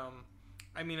 I'm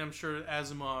sure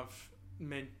Asimov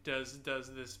does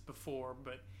this before,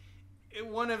 but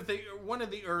one of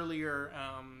the earlier.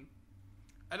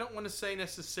 I don't want to say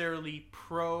necessarily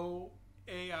pro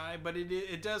AI, but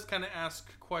it does kind of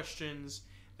ask questions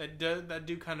that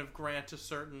do kind of grant a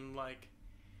certain like.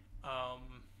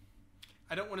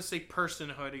 I don't want to say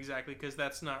personhood exactly because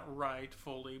that's not right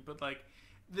fully, but like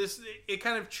this, it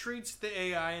kind of treats the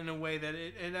AI in a way that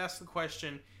it asks the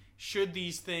question: should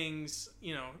these things,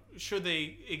 should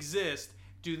they exist?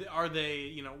 Are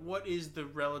they, what is the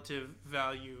relative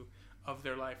value of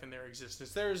their life and their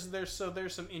existence? There's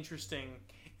some interesting,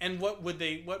 and what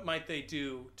might they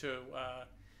do to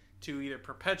either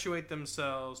perpetuate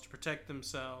themselves, to protect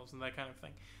themselves, and that kind of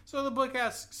thing. So the book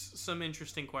asks some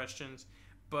interesting questions,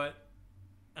 but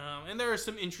and there are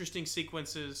some interesting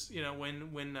sequences.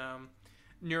 When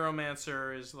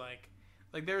Neuromancer is like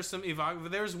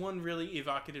there's one really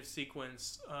evocative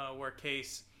sequence where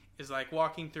Case is like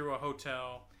walking through a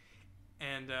hotel,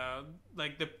 and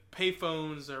like the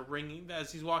payphones are ringing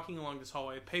as he's walking along this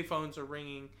hallway. Payphones are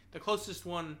ringing. The closest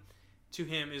one to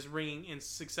him is ringing in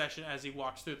succession as he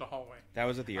walks through the hallway. That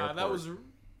was at the airport. It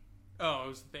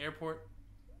was at the airport.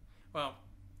 Well,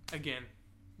 again,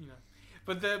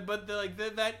 but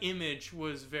that image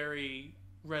was very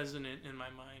resonant in my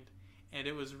mind, and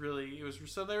it was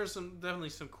so there was definitely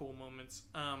some cool moments.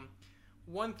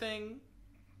 One thing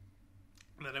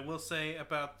that I will say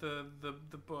about the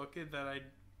book that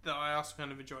I also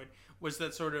kind of enjoyed was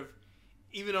that sort of,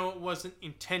 even though it wasn't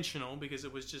intentional because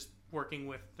it was just working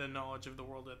with the knowledge of the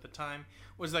world at the time,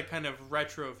 was that kind of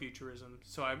retro-futurism.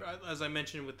 So as I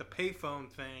mentioned with the payphone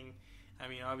thing,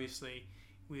 obviously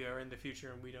we are in the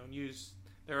future and we don't use...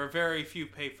 There are very few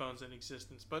payphones in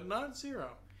existence, but not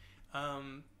zero.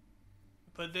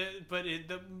 For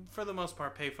the most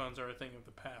part, payphones are a thing of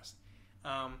the past.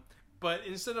 But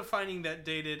instead of finding that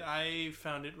dated, I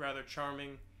found it rather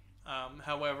charming.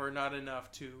 However, not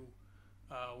enough to,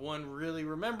 one, really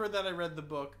remember that I read the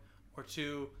book, or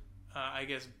two, I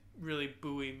guess, really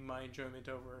buoy my enjoyment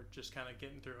over just kind of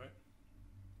getting through it.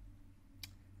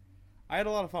 I had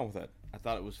a lot of fun with it. I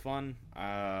thought it was fun.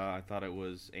 I thought it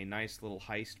was a nice little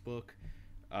heist book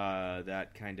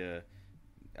that kind of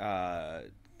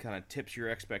tips your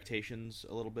expectations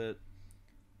a little bit.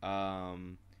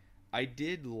 I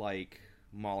did like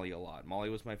Molly a lot. Molly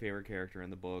was my favorite character in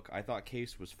the book. I thought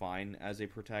Case was fine as a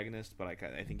protagonist, but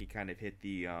I think he kind of hit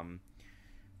the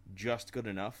just good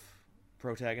enough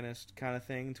protagonist kind of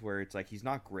thing, to where it's like he's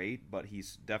not great, but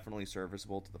he's definitely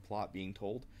serviceable to the plot being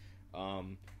told.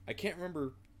 I can't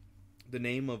remember the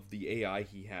name of the AI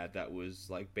he had that was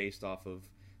like based off of...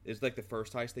 It's like the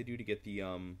first heist they do to get the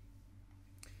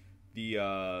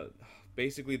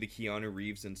basically the Keanu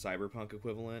Reeves and Cyberpunk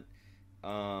equivalent.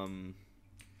 In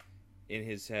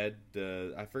his head,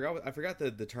 I forgot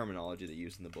the terminology they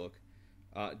used in the book.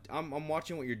 I'm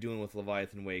watching what you're doing with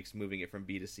Leviathan Wakes, moving it from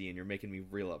B to C, and you're making me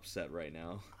real upset right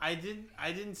now. I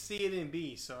didn't see it in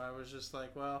B, so I was just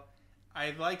like, well,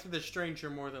 I liked The Stranger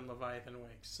more than Leviathan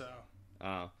Wakes, so.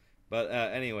 But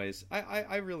anyways,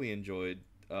 I really enjoyed.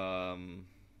 I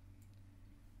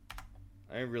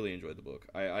really enjoyed the book.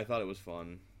 I thought it was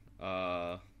fun.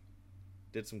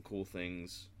 Did some cool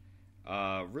things.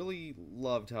 Really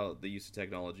loved how the use of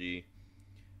technology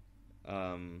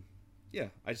yeah,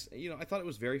 I thought it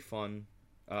was very fun.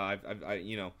 I've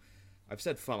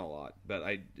said fun a lot, but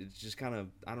it's just kind of,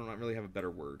 I don't really have a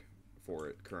better word for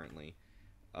it currently.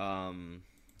 Um,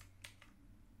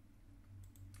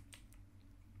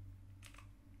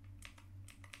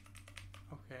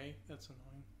 Okay, that's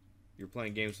annoying. you're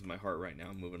playing games with my heart right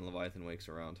now, moving Leviathan Wakes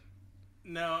around.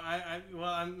 No,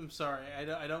 well, I'm sorry.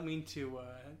 I don't mean to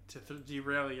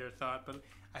derail your thought, but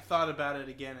I thought about it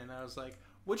again, and I was like,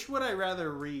 which would I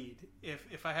rather read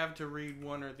if I have to read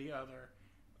one or the other?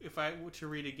 If I were to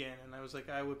read again, and I was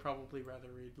like, I would probably rather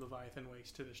read Leviathan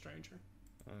Wakes to the Stranger.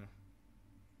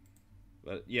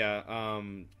 But yeah,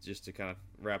 just to kind of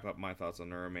wrap up my thoughts on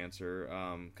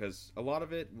Neuromancer, because a lot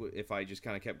of it, if I just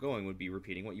kind of kept going, would be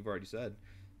repeating what you've already said.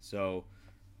 So,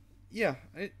 yeah,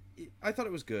 I thought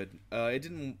it was good. It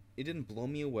didn't blow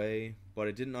me away, but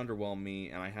it didn't underwhelm me,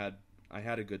 and I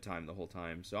had a good time the whole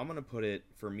time. So I'm gonna put it,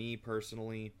 for me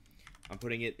personally, I'm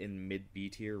putting it in mid B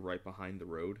tier, right behind The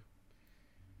Road.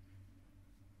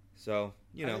 So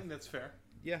I think that's fair.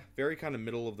 yeah, very kind of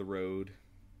middle of the road,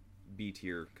 B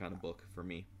tier kind of book for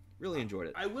me. Really enjoyed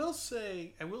it. I will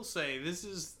say, this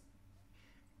is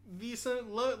these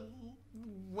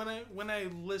when I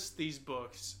list these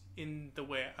books in the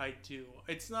way I do,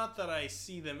 it's not that I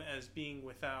see them as being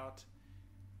without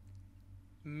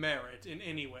merit in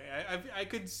any way. I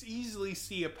could easily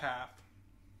see a path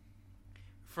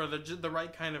for the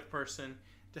right kind of person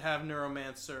to have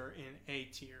Neuromancer in A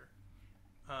tier.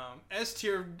 S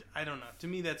tier, I don't know. To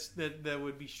me, that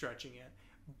would be stretching it,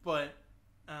 but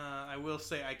I will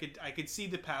say I could see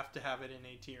the path to have it in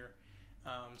A tier.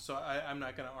 So I'm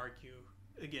not going to argue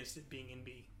against it being in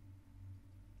B.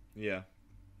 Yeah.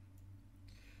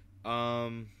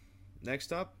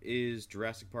 Next up is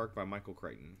Jurassic Park by Michael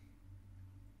Crichton.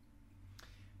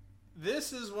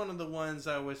 This is one of the ones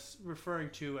I was referring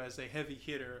to as a heavy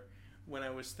hitter when I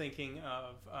was thinking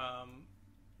of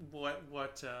what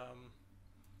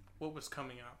was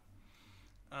coming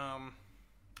up.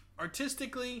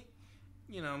 Artistically,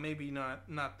 maybe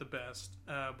not the best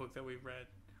book that we've read,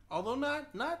 although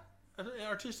not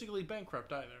artistically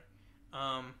bankrupt either.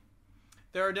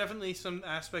 There are definitely some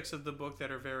aspects of the book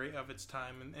that are very of its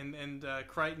time, and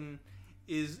Crichton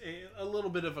is a little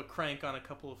bit of a crank on a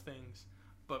couple of things.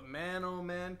 But man, oh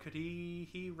man, could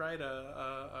he write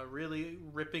a really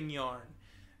ripping yarn.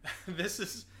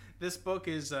 This book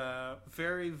is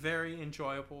very, very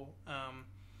enjoyable.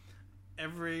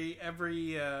 Every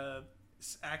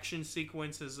action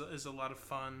sequence is a lot of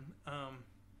fun.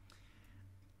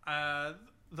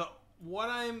 What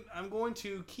I'm going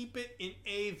to keep it in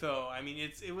A though. I mean,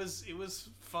 it was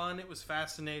fun. It was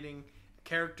fascinating.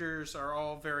 Characters are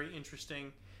all very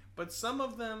interesting, but some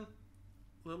of them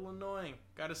a little annoying.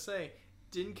 Gotta say,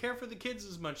 didn't care for the kids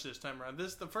as much this time around.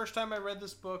 The first time I read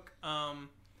this book,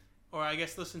 or I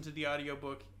guess listened to the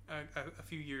audiobook a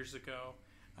few years ago,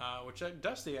 which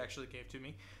Dusty actually gave to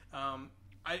me.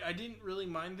 I didn't really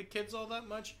mind the kids all that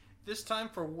much. This time,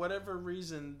 for whatever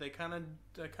reason, they kind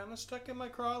of stuck in my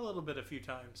craw a little bit a few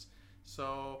times.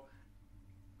 So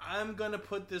I'm gonna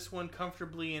put this one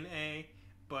comfortably in A,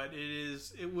 but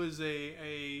it was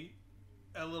a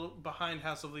little behind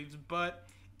House of Leaves, but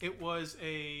it was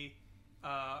a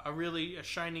really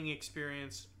shining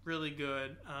experience. Really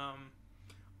good.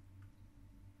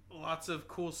 Lots of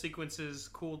cool sequences,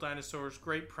 cool dinosaurs,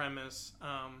 great premise.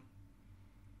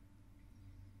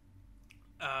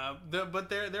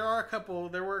 There were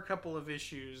a couple of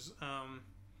issues.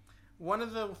 One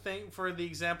of the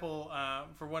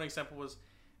for one example was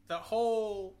the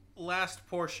whole last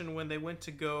portion when they went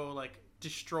to go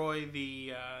destroy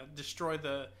the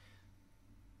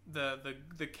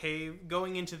cave,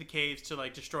 going into the caves to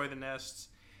destroy the nests.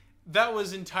 That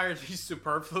was entirely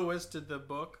superfluous to the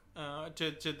book,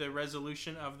 to the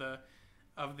resolution of the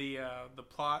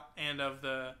plot and of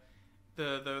the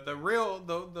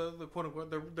quote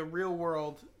unquote the real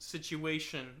world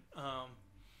situation,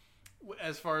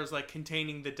 as far as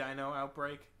containing the dino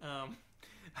outbreak.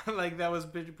 That was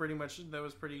pretty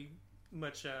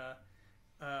much a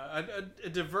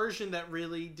diversion that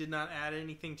really did not add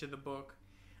anything to the book.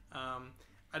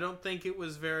 I don't think it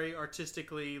was very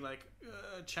artistically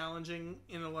challenging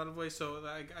in a lot of ways. So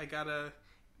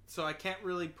I can't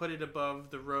really put it above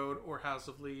The Road or House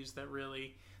of Leaves that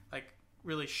really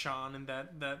shone in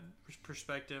that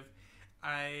perspective.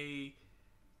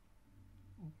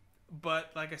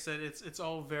 But like I said, it's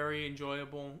all very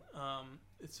enjoyable.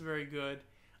 It's very good.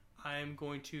 I'm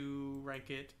going to rank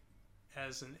it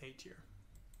as an A tier.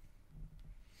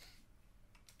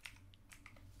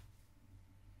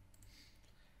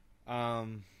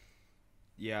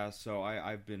 Yeah, so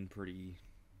I've been pretty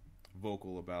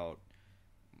vocal about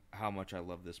how much I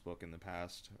love this book in the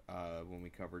past when we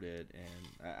covered it,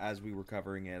 and as we were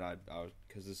covering it, I was,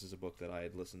 because this is a book that I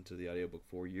had listened to the audiobook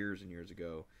for years and years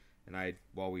ago, and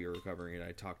while we were covering it,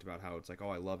 I talked about how it's like, oh,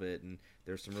 I love it, and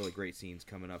there's some really great scenes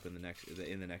coming up in the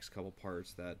next couple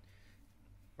parts that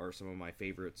are some of my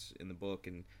favorites in the book,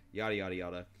 and yada yada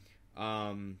yada.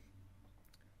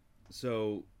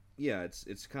 So yeah,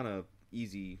 it's kind of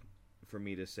easy for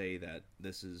me to say that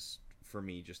this is, for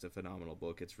me, just a phenomenal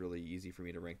book. It's really easy for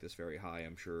me to rank this very high.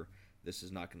 I'm sure this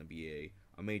is not going to be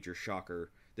a major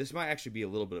shocker. This might actually be a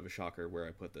little bit of a shocker where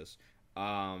I put this.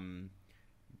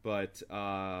 But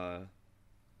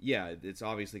yeah, it's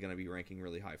obviously going to be ranking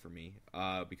really high for me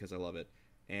because I love it.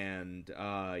 And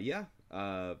yeah,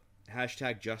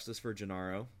 hashtag justice for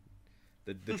Gennaro,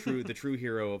 the true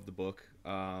hero of the book,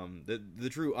 the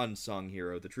true unsung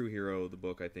hero. The true hero of the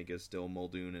book, I think, is still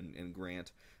Muldoon and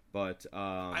Grant. But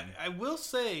I will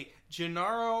say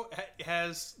Gennaro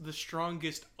has the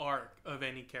strongest arc of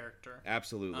any character.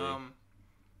 Absolutely.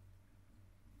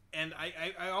 And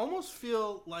I almost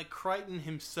feel like Crichton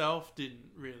himself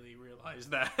didn't really realize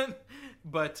that,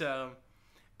 but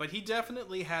he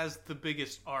definitely has the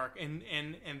biggest arc, and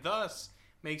thus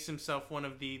makes himself one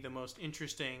of the most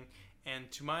interesting and,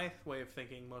 to my way of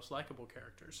thinking, most likable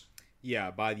characters. Yeah,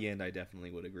 by the end, I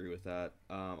definitely would agree with that.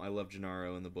 I love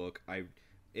Gennaro in the book.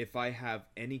 If I have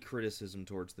any criticism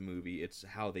towards the movie, it's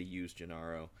how they use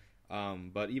Gennaro.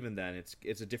 But even then,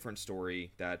 it's a different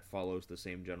story that follows the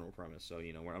same general premise. So,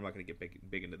 I'm not going to get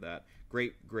big into that.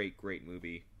 Great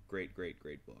movie. Great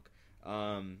book.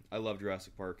 I love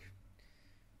Jurassic Park.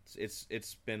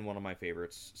 It's been one of my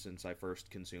favorites since I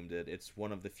first consumed it. It's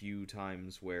one of the few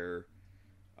times where,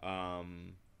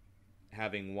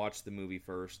 having watched the movie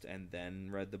first and then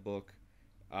read the book,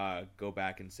 go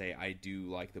back and say I do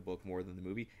like the book more than the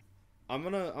movie. I'm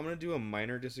gonna do a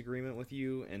minor disagreement with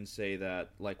you and say that,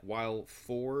 like, while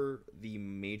for the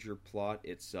major plot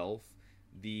itself,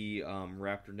 the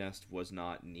raptor nest was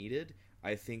not needed,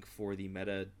 I think for the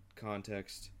meta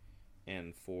context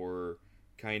and for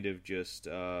kind of just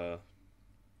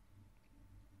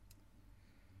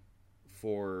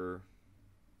for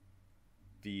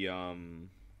the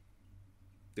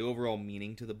overall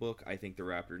meaning to the book, I think the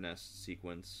raptor nest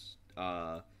sequence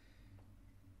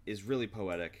is really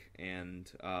poetic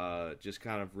and just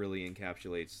kind of really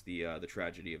encapsulates the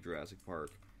tragedy of Jurassic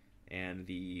Park and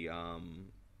the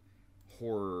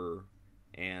horror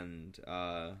and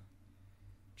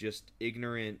just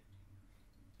ignorant,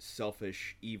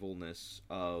 selfish evilness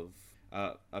of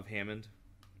Hammond.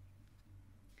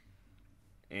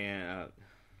 And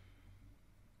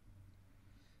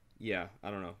yeah, I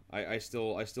don't know. I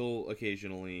still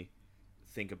occasionally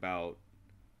think about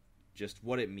just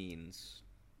what it means,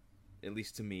 at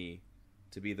least to me,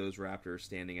 to be those raptors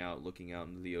standing out, looking out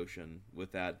into the ocean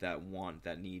with that want,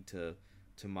 that need to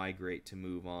migrate, to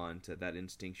move on, to that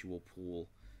instinctual pull,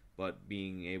 but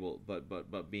being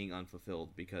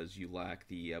unfulfilled because you lack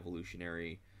the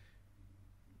evolutionary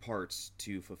parts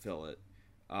to fulfill it.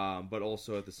 But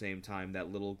also at the same time,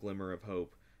 that little glimmer of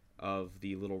hope of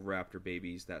the little raptor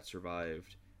babies that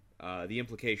survived, the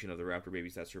implication of the raptor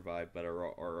babies that survived but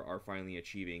are finally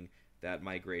achieving that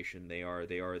migration. They are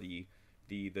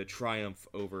the triumph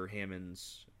over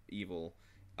Hammond's evil,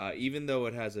 even though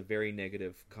it has a very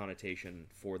negative connotation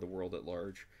for the world at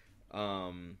large.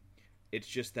 It's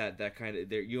just that kind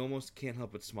of, you almost can't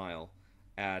help but smile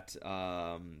at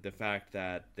the fact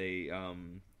that they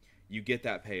you get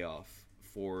that payoff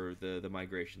for the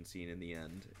migration scene in the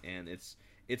end, and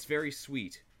it's very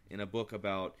sweet in a book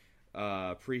about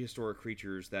prehistoric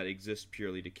creatures that exist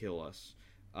purely to kill us.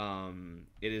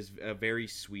 It is a very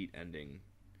sweet ending,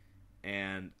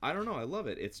 and I don't know, I love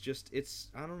it.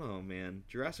 I don't know, man.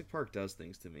 Jurassic Park does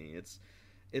things to me. It's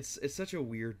such a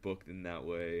weird book in that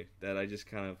way that I just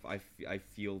kind of I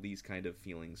feel these kind of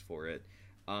feelings for it.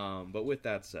 But with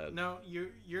that said, no,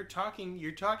 you're talking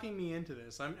me into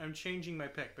this. I'm changing my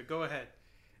pick, but go ahead.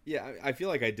 Yeah, I feel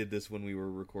like I did this when we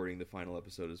were recording the final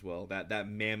episode as well. That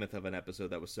mammoth of an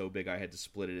episode that was so big I had to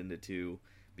split it into two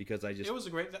because I just... It was a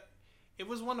great... It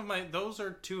was one of my... Those are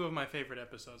two of my favorite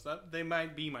episodes. They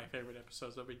might be my favorite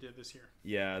episodes that we did this year.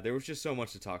 Yeah, there was just so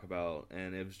much to talk about,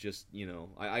 and it was just,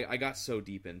 I got so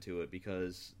deep into it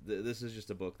because this is just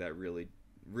a book that really,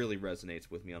 really resonates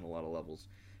with me on a lot of levels.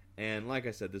 And like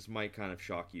I said, this might kind of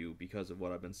shock you because of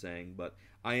what I've been saying, but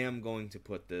I am going to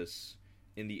put this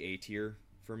in the A tier.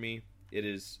 For me, it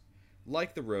is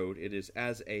like The Road. It is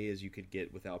as A as you could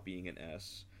get without being an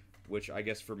S, which I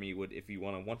guess for me would, if you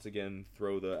want to once again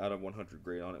throw the out of 100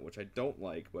 grade on it, which I don't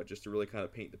like, but just to really kind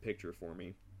of paint the picture for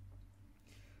me.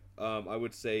 I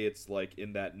would say it's like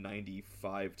in that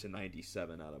 95 to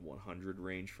 97 out of 100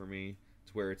 range for me.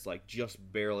 It's where it's like just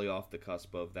barely off the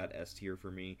cusp of that S tier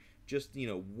for me. Just,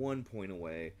 1 point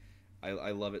away.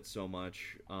 I love it so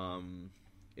much.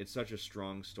 It's such a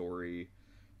strong story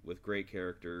with great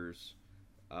characters.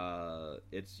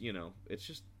 It's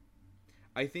just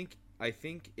I think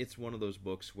it's one of those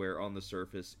books where on the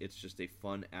surface it's just a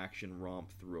fun action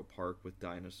romp through a park with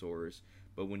dinosaurs,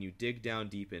 but when you dig down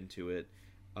deep into it,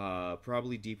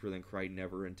 probably deeper than Crichton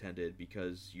ever intended,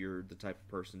 because you're the type of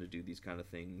person to do these kind of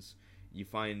things, you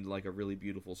find like a really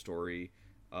beautiful story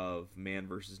of man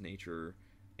versus nature,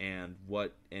 and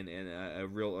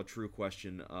a true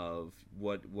question of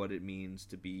what it means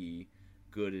to be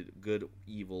good,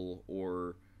 evil,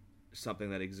 or something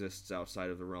that exists outside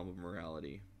of the realm of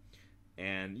morality.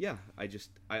 And yeah, I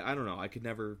don't know. I could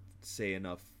never say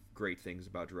enough great things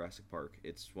about Jurassic Park.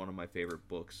 It's one of my favorite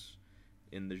books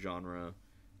in the genre.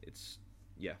 It's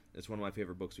one of my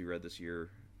favorite books we read this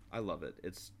year. I love it.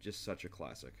 It's just such a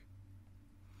classic.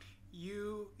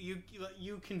 You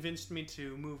convinced me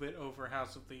to move it over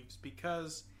House of Leaves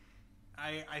because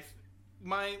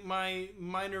my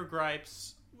minor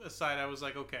gripes aside, I was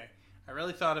like, okay, I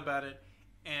really thought about it,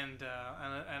 and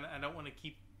I don't want to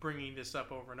keep bringing this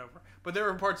up over and over. But there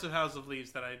were parts of House of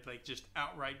Leaves that I just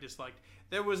outright disliked.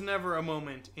 There was never a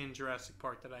moment in Jurassic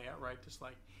Park that I outright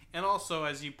disliked. And also,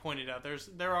 as you pointed out,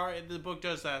 the book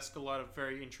does ask a lot of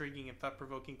very intriguing and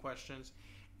thought-provoking questions,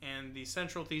 and the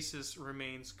central thesis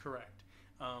remains correct.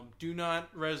 Do not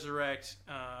resurrect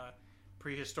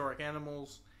prehistoric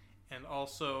animals, and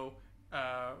also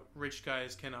rich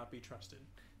guys cannot be trusted.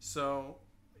 So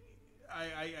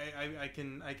I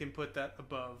can put that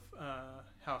above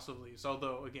House of Leaves.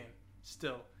 Although again,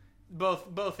 still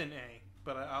both in A.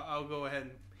 But I'll go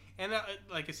ahead and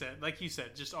like I said, like you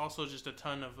said, just a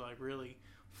ton of like really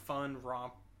fun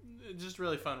romp, just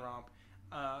really fun romp.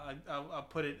 I'll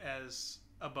put it as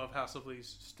above House of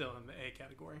Leaves, still in the A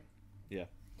category. Yeah.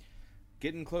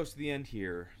 Getting close to the end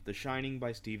here. The Shining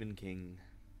by Stephen King.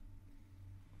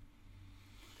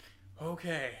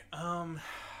 Okay.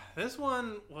 This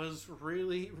one was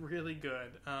really, really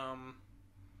good.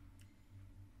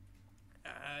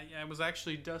 It was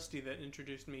actually Dusty that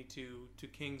introduced me to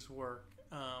King's work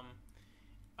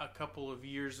a couple of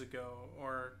years ago,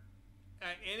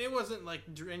 and it wasn't like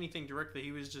anything directly.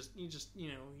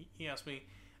 He asked me,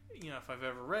 if I've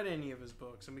ever read any of his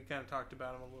books, and we kind of talked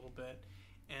about him a little bit,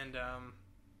 and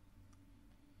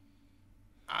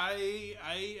I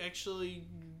actually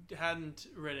hadn't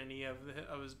read any of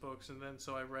his books, and then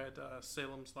so I read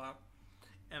Salem's Lot,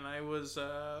 and I was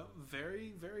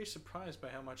very, very surprised by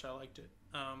how much I liked it.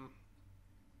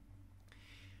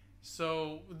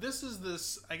 So this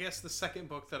is I guess the second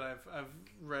book that I've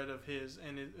read of his,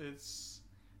 and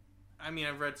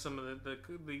I've read some of the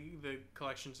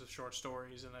collections of short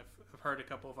stories, and I've heard a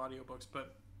couple of audiobooks,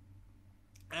 but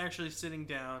actually sitting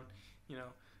down,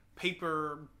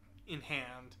 paper in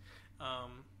hand,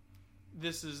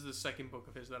 this is the second book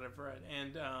of his that I've read,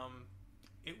 and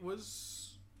it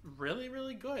was really,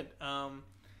 really good.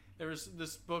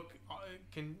 This book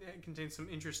contains some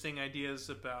interesting ideas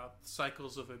about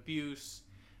cycles of abuse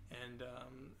and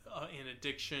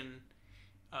addiction.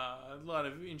 A lot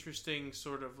of interesting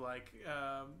sort of like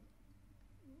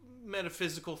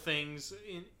metaphysical things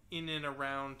in and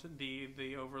around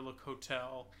the Overlook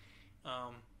Hotel.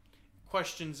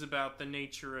 Questions about the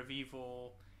nature of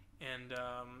evil, and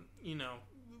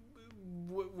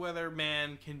whether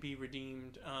man can be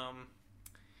redeemed.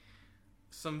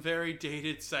 Some very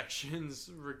dated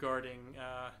sections regarding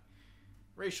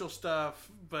racial stuff,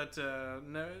 but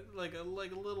no, like a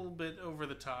little bit over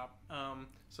the top.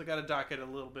 So I got to dock it a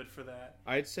little bit for that.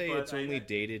 I'd say it's only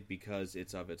dated because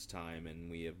it's of its time,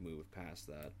 and we have moved past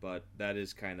that. But that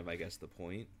is kind of, I guess, the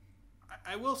point.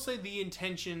 I will say the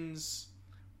intentions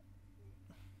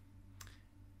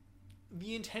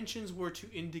were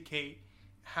to indicate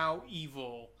how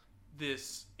evil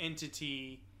this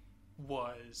entity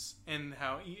was, and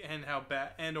how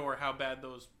bad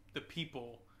the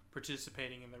people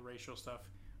participating in the racial stuff,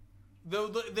 though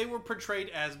they were portrayed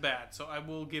as bad. So I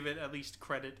will give it at least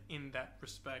credit in that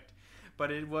respect.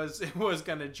 But it was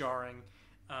kind of jarring.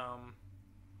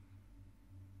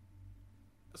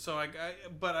 So I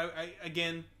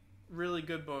again, really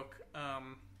good book.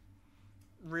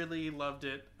 Really loved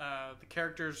it. The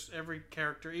characters, every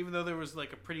character, even though there was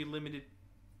like a pretty limited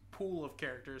pool of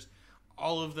characters,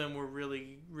 all of them were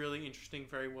really, really interesting,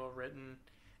 very well written.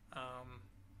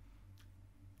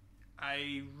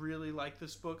 I really like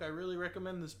this book. I really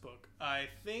recommend this book. I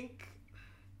think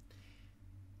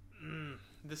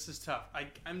This is tough.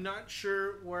 I'm not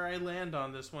sure where I land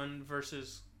on this one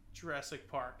versus Jurassic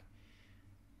Park,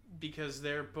 because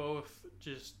they're both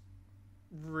just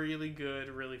really good,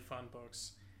 really fun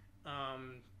books.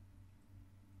 I'm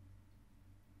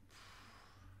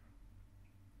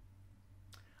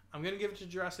gonna give it to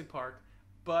Jurassic Park,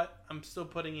 but I'm still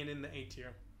putting it in the A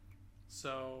tier.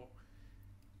 So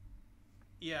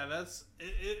yeah, that's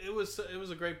it. It was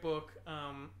a great book.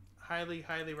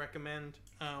 Highly recommend.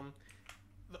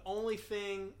 The only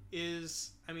thing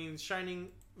is, I mean, Shining,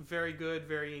 very good,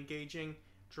 very engaging.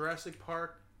 Jurassic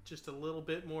Park, just a little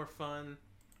bit more fun,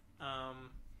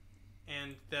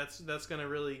 and that's gonna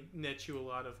really net you a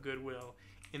lot of goodwill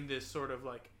in this sort of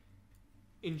like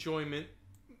enjoyment,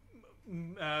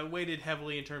 weighted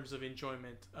heavily in terms of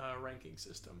enjoyment ranking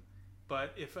system.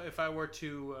 But if I were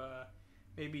to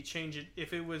maybe change it,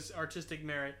 if it was artistic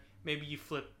merit, maybe you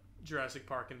flip Jurassic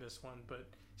Park in this one, but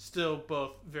still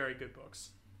both very good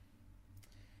books.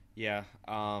 Yeah,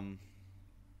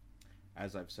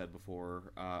 as I've said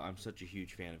before, I'm such a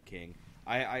huge fan of King.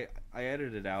 I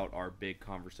edited out our big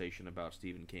conversation about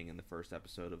Stephen King in the first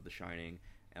episode of The Shining,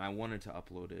 and I wanted to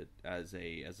upload it as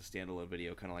a standalone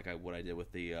video, kind of like what I did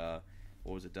with the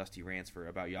what was it, Dusty Rants for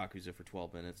about Yakuza for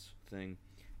 12 minutes thing,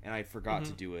 and I forgot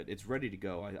to do it. It's ready to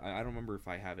go. I don't remember if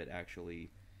I have it actually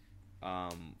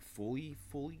fully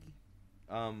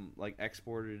like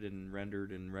exported and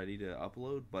rendered and ready to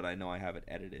upload, but I know I have it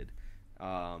edited.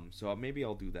 So maybe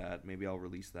I'll do that. Maybe I'll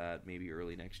release that maybe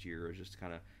early next year, or just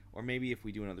kind of, or maybe if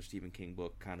we do another Stephen King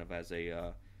book, kind of as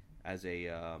a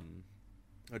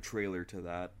trailer to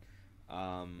that.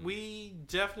 We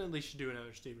definitely should do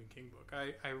another Stephen King book.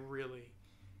 I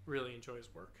really enjoy his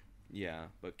work. Yeah,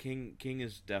 but King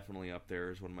is definitely up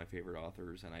there as one of my favorite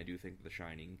authors, and I do think The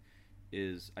Shining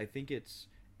is. I think it's,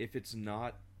 if it's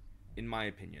not, in my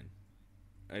opinion,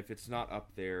 if it's not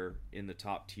up there in the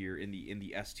top tier, in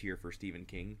the S tier for Stephen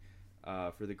King,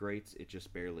 for the greats, it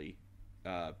just barely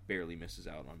misses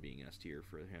out on being S tier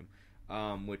for him.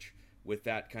 Which, with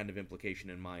that kind of implication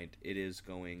in mind, it is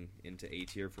going into A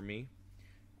tier for me.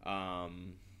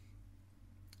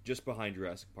 Just behind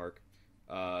Jurassic Park.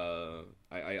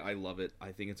 I love it.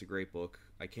 I think it's a great book.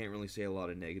 I can't really say a lot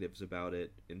of negatives about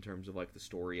it in terms of like the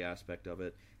story aspect of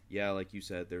it. Yeah, like you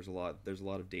said, there's a lot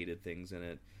of dated things in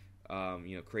it.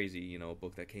 Crazy, a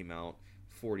book that came out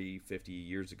 40, 50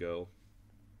 years ago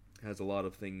has a lot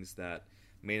of things that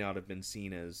may not have been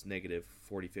seen as negative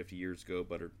 40, 50 years ago,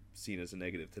 but are seen as a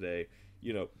negative today.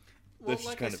 Well,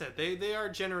 like I said, they are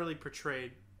generally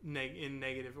portrayed in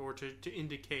negative, or to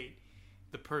indicate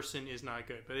the person is not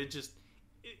good, but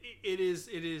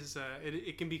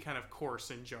it can be kind of coarse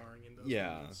and jarring in those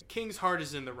movies. King's heart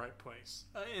is in the right place,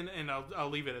 and I'll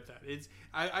leave it at that.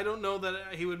 I don't know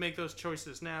that he would make those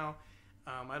choices now.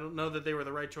 I don't know that they were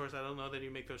the right choice. I don't know that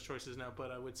he'd make those choices now, but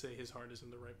I would say his heart is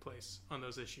in the right place on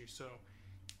those issues. So,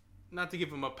 not to give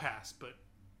him a pass, but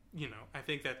I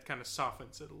think that kind of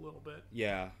softens it a little bit.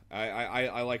 Yeah,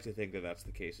 I like to think that that's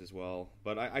the case as well,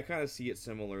 but I kind of see it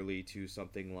similarly to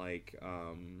something like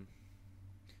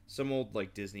some old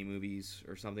like Disney movies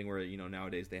or something where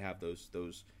nowadays they have those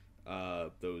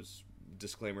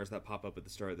disclaimers that pop up at the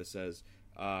start that says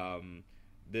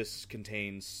this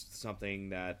contains something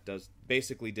that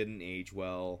basically didn't age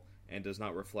well and does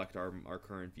not reflect our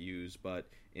current views, but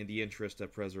in the interest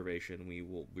of preservation,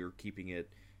 we're keeping it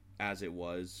as it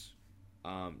was.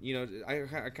 I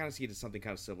kind of see it as something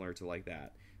kind of similar to like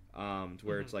that, to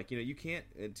where it's like you can't,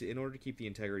 in order to keep the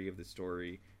integrity of the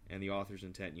story and the author's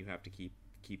intent, you have to keep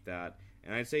that.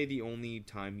 And I'd say the only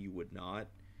time you would not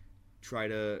try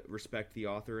to respect the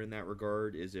author in that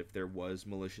regard is if there was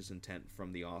malicious intent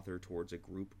from the author towards a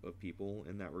group of people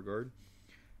in that regard.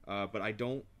 But I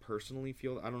don't personally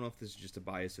feel, I don't know if this is just a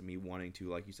bias of me wanting to,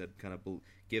 like you said, kind of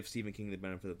give Stephen King the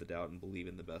benefit of the doubt and believe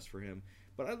in the best for him.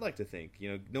 But I'd like to think,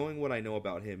 knowing what I know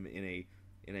about him in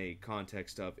a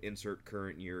context of insert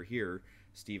current year here,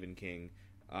 Stephen King,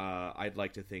 I'd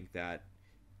like to think that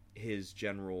his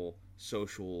general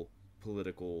social,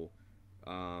 political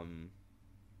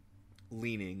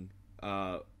leaning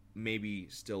maybe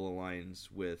still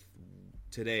aligns with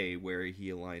today where he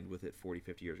aligned with it 40,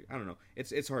 50 years ago. I don't know.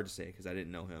 It's hard to say because I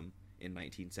didn't know him in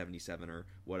 1977 or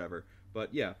whatever.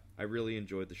 But yeah, I really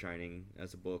enjoyed The Shining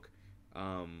as a book.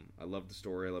 I love the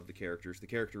story. I love the characters. The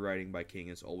character writing by King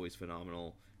is always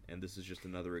phenomenal, and this is just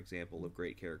another example of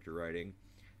great character writing.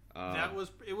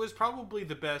 It was probably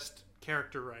the best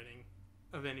character writing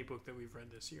of any book that we've read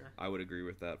this year. I would agree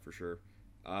with that for sure.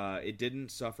 It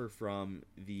didn't suffer from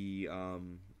the,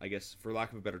 I guess, for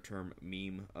lack of a better term,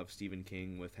 meme of Stephen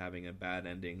King with having a bad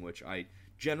ending, which I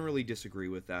generally disagree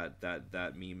with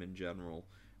that meme in general.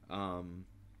 Um,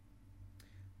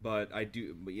 but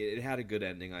it had a good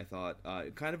ending, I thought.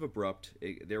 Kind of abrupt.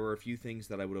 There were a few things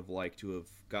that I would have liked to have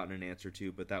gotten an answer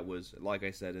to, but that was, like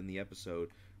I said in the episode,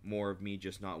 more of me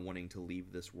just not wanting to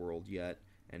leave this world yet,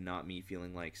 and not me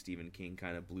feeling like Stephen King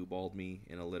kind of blue-balled me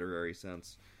in a literary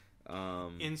sense.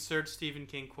 Insert Stephen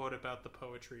King quote about the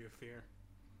poetry of fear.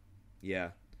 Yeah.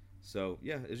 So,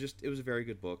 yeah, it was a very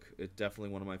good book. It's definitely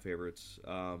one of my favorites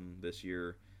this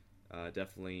year.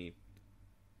 Definitely,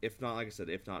 if not, like I said,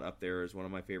 if not up there as one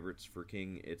of my favorites for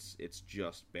King, it's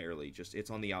just barely. It's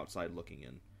on the outside looking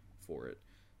in for it.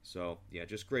 So, yeah,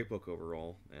 just great book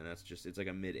overall. And it's like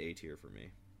a mid-A tier for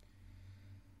me.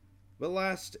 But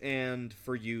last, and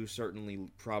for you, certainly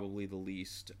probably the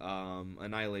least,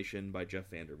 Annihilation by Jeff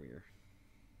Vandermeer.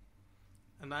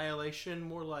 Annihilation,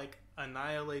 more like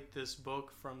annihilate this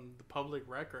book from the public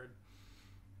record.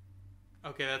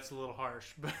 Okay, that's a little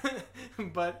harsh,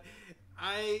 but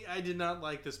I did not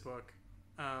like this book.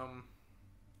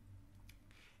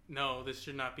 No, this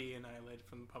should not be annihilated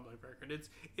from the public record.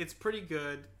 It's pretty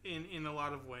good in a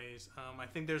lot of ways. I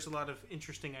think there's a lot of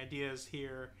interesting ideas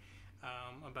here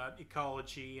about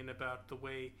ecology and about the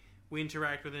way we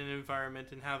interact with an environment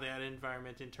and how that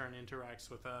environment in turn interacts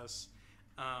with us.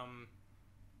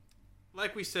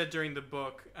 Like we said during the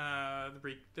book,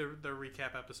 the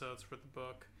recap episodes for the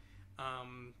book, a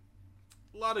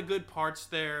lot of good parts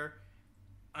there.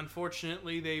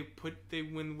 Unfortunately,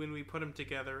 when we put them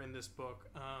together in this book,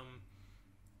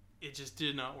 it just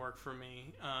did not work for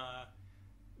me.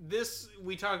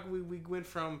 We went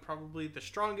from probably the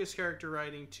strongest character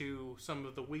writing to some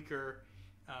of the weaker,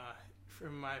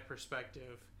 from my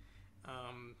perspective.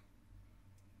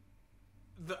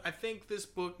 I think this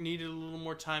book needed a little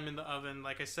more time in the oven.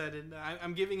 Like I said,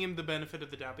 I'm giving him the benefit of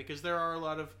the doubt because there are a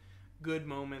lot of good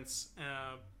moments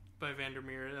by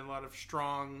Vandermeer and a lot of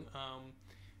strong,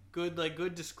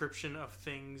 good description of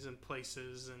things and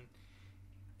places, and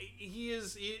he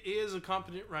is a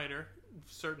competent writer.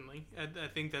 Certainly, I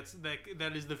think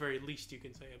that is the very least you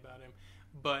can say about him.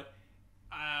 But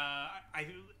I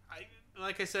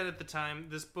like I said at the time,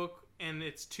 this book and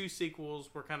its two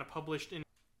sequels were kind of published in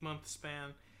a month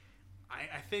span.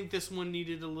 I think this one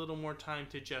needed a little more time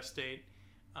to gestate.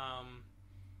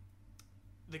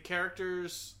 The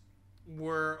characters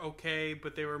were okay,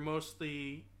 but they were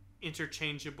mostly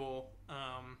interchangeable.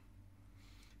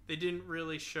 They didn't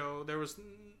really show. There was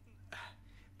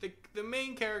the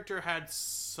main character had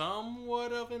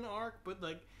somewhat of an arc, but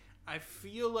like I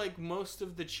feel like most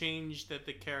of the change that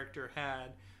the character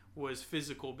had was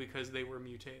physical because they were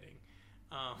mutating.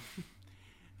 I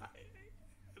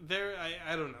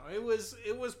don't know. It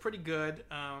was pretty good.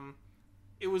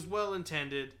 It was well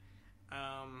intended,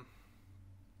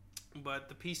 but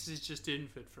the pieces just didn't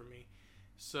fit for me.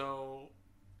 So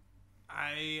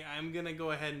I'm gonna go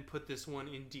ahead and put this one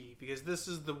in D because this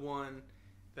is the one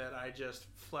that I just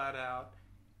flat out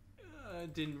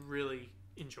didn't really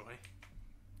enjoy.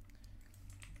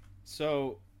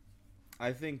 So,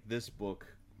 I think this book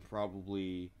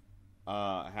probably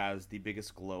has the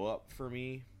biggest glow up for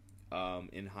me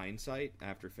in hindsight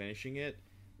after finishing it,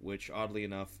 which oddly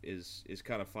enough is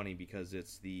kind of funny because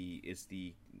it's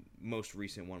the most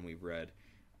recent one we've read.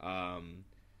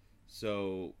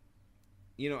 So,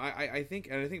 you know, I think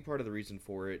part of the reason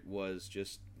for it was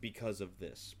just because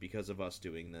of us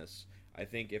doing this. I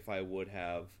think if I would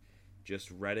have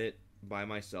just read it by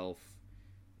myself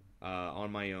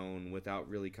on my own without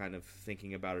really kind of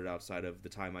thinking about it outside of the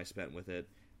time I spent with it,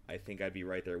 I think I'd be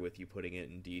right there with you putting it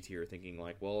in D tier, thinking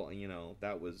like, well, you know,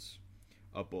 that was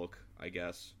a book, I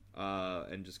guess,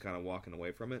 and just kind of walking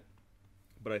away from it.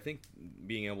 But I think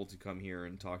being able to come here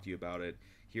and talk to you about it,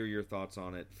 hear your thoughts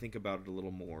on it, think about it a little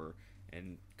more,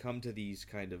 and come to these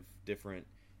kind of different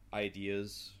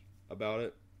ideas about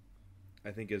it,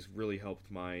 I think has really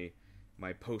helped my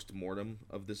post-mortem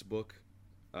of this book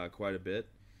quite a bit.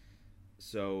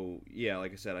 So, yeah,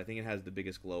 like I said, I think it has the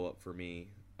biggest glow up for me.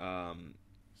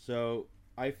 So,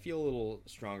 I feel a little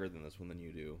stronger than this one than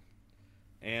you do.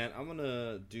 And I'm going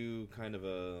to do kind of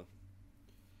a...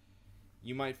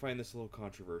 You might find this a little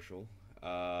controversial,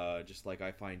 just like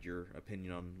I find your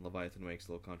opinion on Leviathan Wakes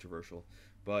a little controversial.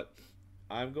 But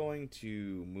I'm going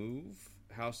to move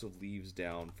House of Leaves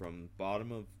down from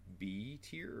bottom of B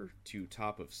tier to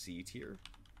top of C tier.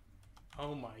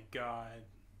 Oh my god.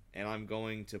 And I'm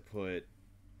going to put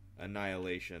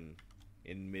Annihilation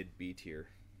in mid B tier.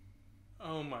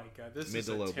 Oh my god, this mid is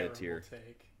to a low terrible tier.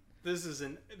 take. This is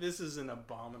an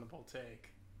abominable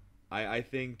take. I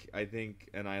think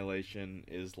Annihilation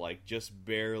is like just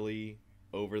barely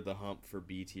over the hump for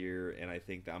B tier, and I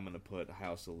think that I'm gonna put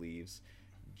House of Leaves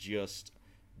just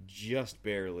just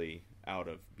barely out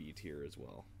of B tier as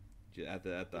well. At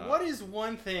the What is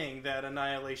one thing that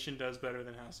Annihilation does better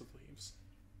than House of Leaves?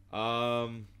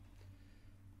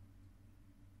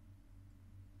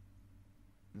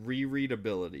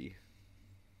 Rereadability.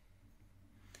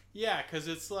 Yeah, because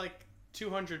it's like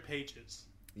 200 pages.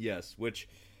 Yes, which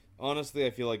honestly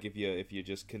I feel like if you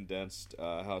just condensed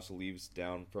House of Leaves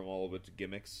down from all of its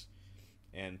gimmicks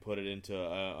and put it into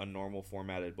a normal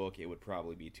formatted book, it would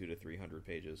probably be 200 to 300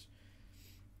 pages.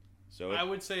 So I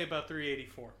would say about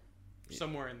 384,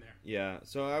 somewhere in there. Yeah,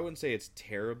 so I wouldn't say it's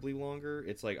terribly longer.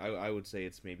 It's like I would say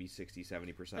it's maybe 60-70%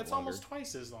 longer. That's almost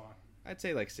twice as long. I'd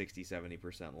say like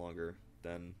 60-70% longer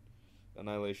than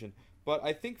Annihilation. But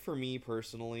I think for me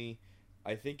personally,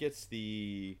 I think it's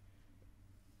the...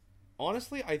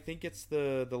 Honestly, I think it's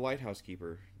the Lighthouse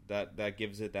Keeper that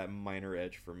gives it that minor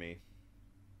edge for me.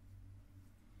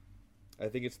 I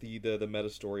think it's the meta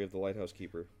story of the Lighthouse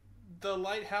Keeper. The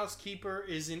Lighthouse Keeper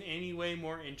is in any way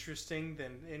more interesting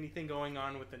than anything going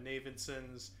on with the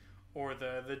Navinsons or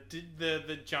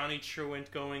the Johnny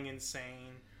Truant going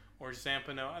insane or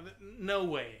Zampano. No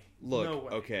way. Look, no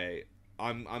way. Okay,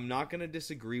 I'm not gonna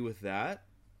disagree with that,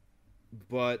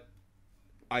 but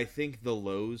I think the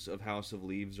lows of House of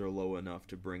Leaves are low enough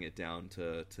to bring it down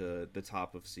to the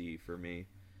top of C for me.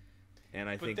 And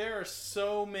I think there are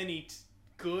so many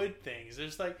good things.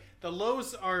 There's like the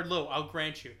lows are low, I'll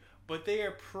grant you, but they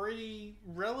are pretty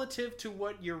relative to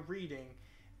what you're reading.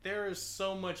 There is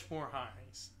so much more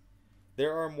highs.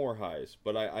 There are more highs,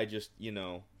 but I just,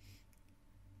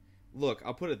 look,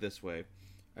 I'll put it this way.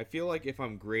 I feel like if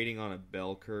I'm grading on a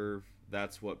bell curve,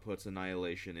 that's what puts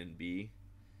Annihilation in B.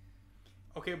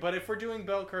 Okay, but if we're doing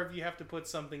bell curve, you have to put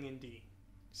something in D.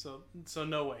 So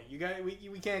no way.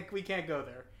 We can't go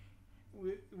there.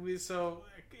 So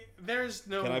there's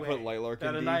no way. Can I put Lightlark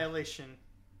in D? Annihilation.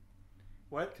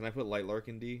 What? Can I put Lightlark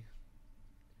in D?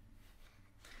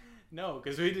 No,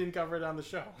 because we didn't cover it on the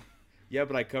show. Yeah,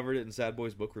 but I covered it in Sad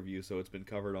Boys Book Review, so it's been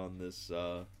covered on this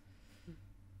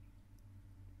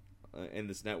in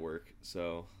this network.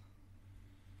 So,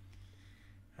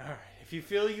 all right, if you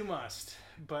feel you must,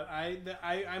 but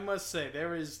I must say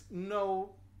there is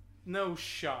no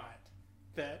shot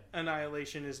that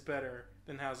Annihilation is better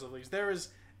than House of Leaves. There is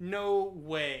no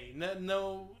way,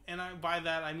 no, and by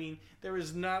that I mean there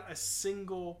is not a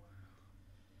single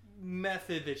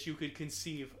method that you could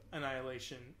conceive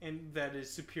Annihilation and that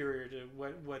is superior to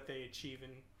what they achieve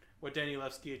and what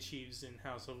Danielewski achieves in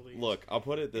House of Leaves. Look, I'll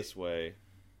put it this way.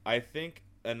 I think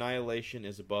Annihilation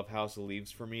is above House of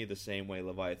Leaves for me the same way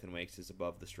Leviathan Wakes is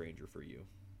above The Stranger for you.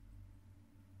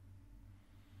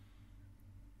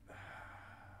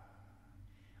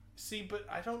 See, but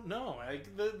I don't know.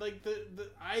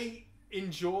 I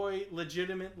enjoy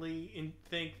legitimately and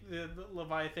think the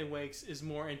Leviathan Wakes is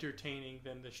more entertaining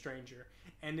than The Stranger.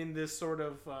 And in this sort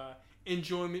of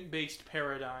enjoyment-based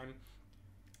paradigm,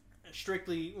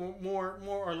 strictly more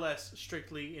or less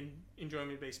strictly in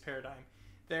enjoyment-based paradigm,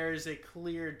 there is a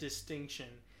clear distinction.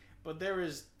 But there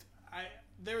is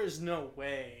no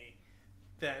way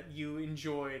that you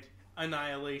enjoyed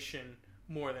Annihilation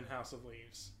more than House of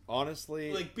Leaves.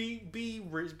 Honestly, like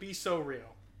be so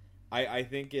real. I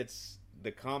think it's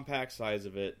the compact size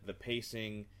of it, the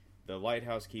pacing, the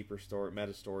Lighthouse Keeper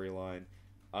meta storyline,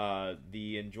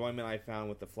 the enjoyment I found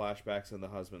with the flashbacks and the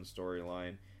husband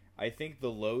storyline. I think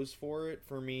the lows for it,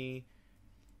 for me,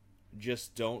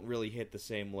 just don't really hit the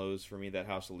same lows for me that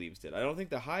House of Leaves did. I don't think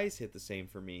the highs hit the same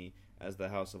for me as the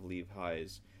House of Leaves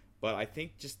highs, but I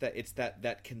think just that it's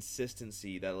that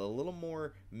consistency, that a little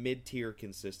more mid-tier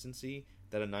consistency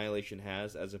that Annihilation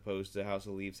has, as opposed to House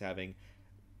of Leaves having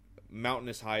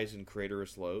mountainous highs and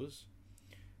craterous lows.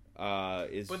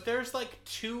 But there's like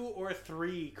 2 or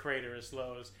 3 craterous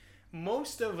lows.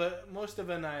 Most of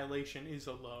Annihilation is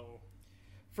a low.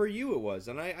 For you, it was,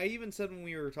 and I even said when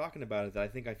we were talking about it that I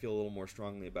think I feel a little more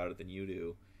strongly about it than you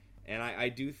do, and I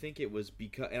do think it was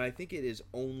because, and I think it is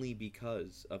only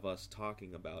because of us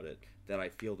talking about it that I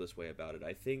feel this way about it.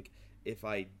 I think if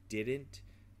I didn't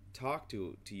talk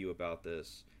to you about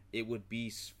this, it would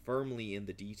be firmly in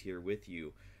the D tier with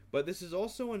you. But this is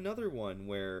also another one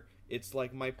where it's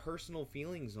like my personal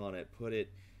feelings on it put it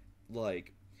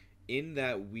like in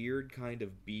that weird kind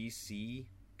of BC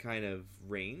kind of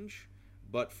range,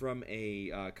 but from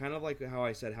a kind of like how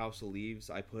I said House of Leaves,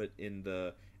 I put in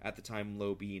the at the time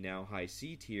low B, now high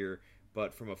C tier,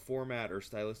 but from a format or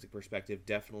stylistic perspective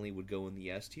definitely would go in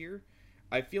the S tier.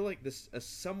 I feel like this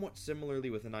somewhat similarly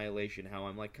with Annihilation, how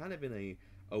I'm like kind of in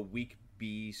a weak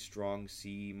B, strong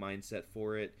C mindset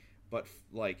for it, but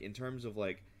like in terms of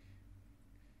like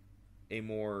a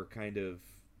more kind of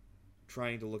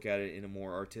trying to look at it in a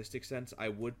more artistic sense, I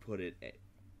would put it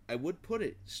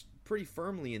pretty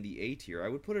firmly in the A tier. I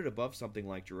would put it above something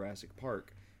like Jurassic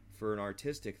Park for an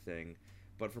artistic thing,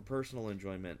 but for personal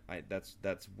enjoyment,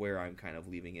 that's where I'm kind of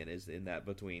leaving it, is in that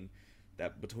between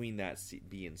that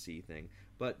B and C thing.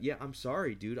 But yeah, I'm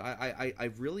sorry, dude. I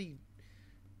really,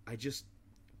 I just,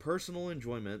 personal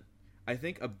enjoyment. I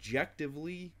think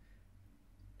objectively,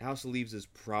 House of Leaves is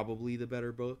probably the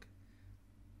better book.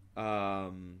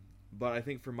 But I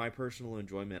think for my personal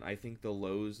enjoyment, I think the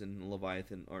lows in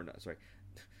Leviathan, or not, sorry,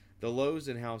 the lows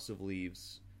in House of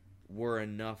Leaves were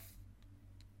enough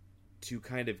to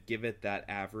kind of give it that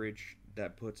average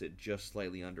that puts it just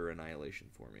slightly under Annihilation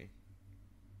for me.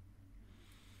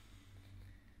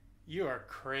 You are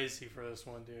crazy for this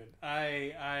one, dude.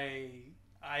 I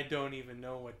don't even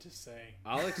know what to say.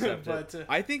 I'll accept it.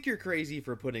 I think you're crazy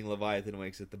for putting Leviathan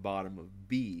Wakes at the bottom of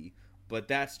B, but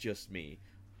that's just me.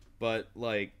 But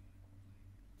like,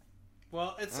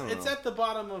 well, it's at the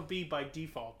bottom of B by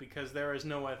default because there is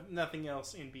nothing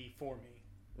else in B for me.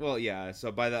 Well, yeah.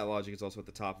 So by that logic, it's also at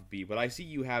the top of B. But I see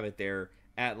you have it there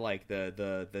at like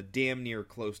the damn near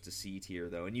close to C tier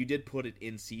though, and you did put it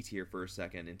in C tier for a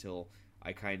second until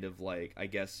I kind of like, I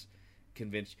guess,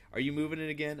 convinced. Are you moving it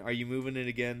again? Are you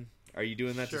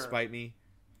doing that to spite me?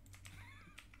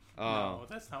 No,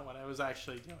 that's not what I was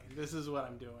actually doing. This is what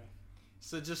I'm doing.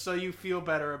 So just so you feel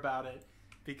better about it,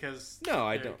 because no,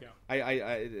 I don't.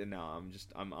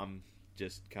 I'm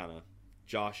just kind of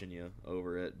joshing you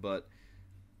over it, but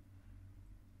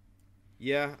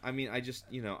yeah, I mean, I just,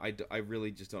 I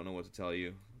really just don't know what to tell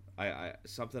you. I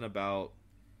something about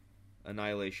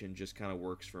Annihilation just kind of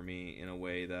works for me in a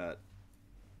way that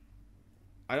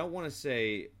I don't want to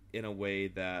say in a way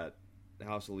that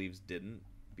House of Leaves didn't,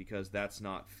 because that's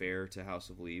not fair to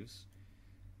House of Leaves.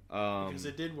 Because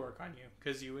it did work on you,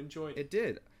 because you enjoyed it. It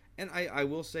did. And I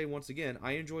will say once again,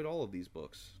 I enjoyed all of these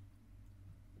books.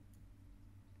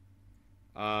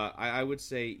 I would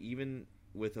say even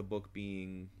with a book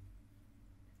being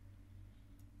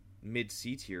mid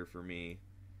C tier for me,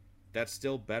 that's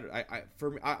still better.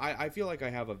 I feel like I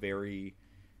have a very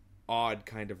odd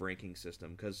kind of ranking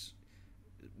system, because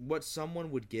what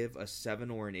someone would give a 7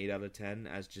 or an 8 out of 10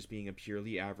 as just being a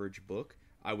purely average book,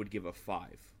 I would give a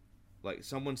 5. Like,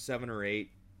 someone's 7 or 8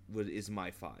 is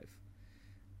my 5.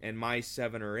 And my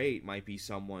 7 or 8 might be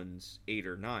someone's 8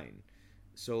 or 9.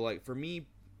 So, like, for me,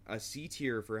 a C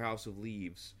tier for House of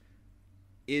Leaves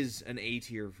is an A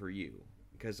tier for you.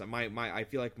 Because I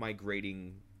feel like my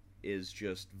grading is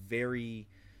just very...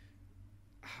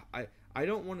 I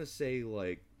don't want to say,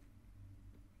 like...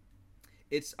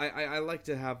 I like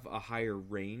to have a higher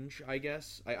range, I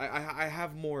guess. I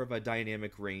have more of a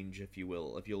dynamic range, if you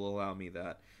will, if you'll allow me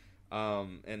that.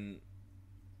 And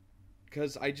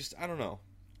because I don't know.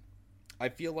 I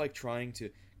feel like trying to,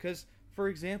 because for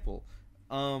example,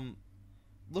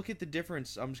 look at the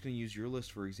difference. I'm just going to use your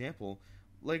list for example.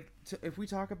 Like, if we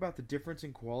talk about the difference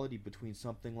in quality between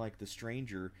something like The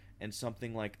Stranger and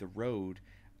something like The Road,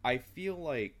 I feel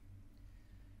like,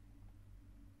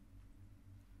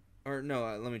 or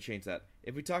no, let me change that.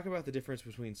 If we talk about the difference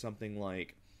between something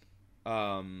like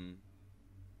House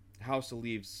of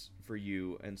Leaves for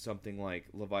you and something like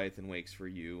Leviathan Wakes for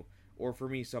you, or for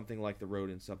me something like The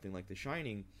Road and something like The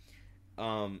Shining,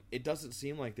 it doesn't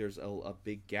seem like there's a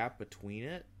big gap between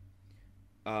it,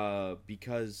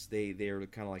 because they're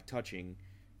kind of like touching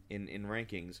in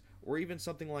rankings. Or even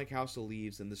something like House of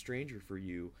Leaves and The Stranger for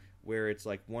you, where it's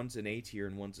like one's an A tier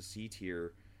and one's a C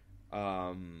tier.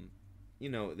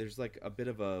 There's like a bit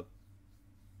of a...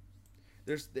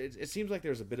 It seems like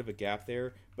there's a bit of a gap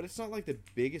there, but it's not like the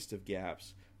biggest of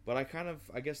gaps. But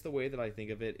I guess the way that I think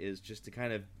of it is just to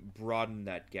kind of broaden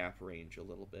that gap range a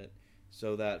little bit.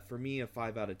 So that for me, a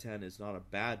 5 out of 10 is not a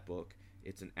bad book.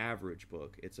 It's an average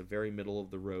book. It's a very middle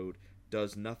of the road.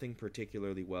 Does nothing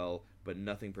particularly well, but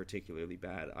nothing particularly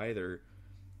bad either.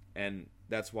 And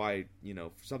that's why,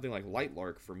 something like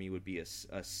Lightlark for me would be a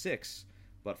 6,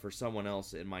 but for someone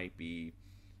else it might be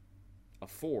a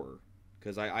 4.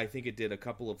 Because I think it did a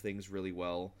couple of things really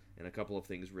well and a couple of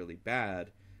things really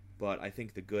bad, but I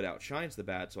think the good outshines the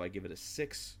bad, so I give it a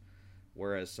 6,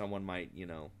 whereas someone might,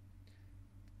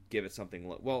 give it something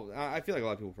well, I feel like a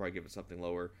lot of people probably give it something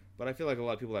lower, but I feel like a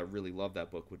lot of people that really love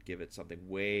that book would give it something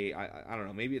way... I don't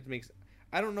know, maybe it makes...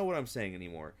 I don't know what I'm saying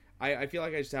anymore. I feel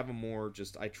like I just have a more...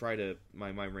 I try to...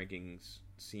 My rankings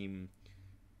seem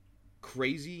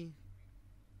crazy,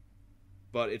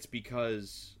 but it's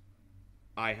because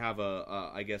I have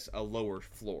I guess, a lower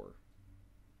floor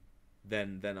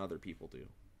than other people do.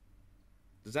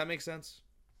 Does that make sense?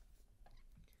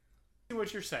 I see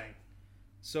what you're saying.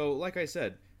 So, like I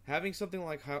said, having something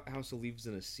like House of Leaves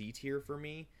in a C tier for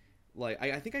me, like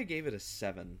I think I gave it a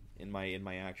 7 in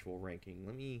my actual ranking.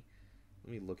 Let me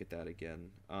look at that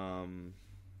again. I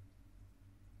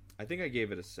think I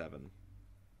gave it a 7.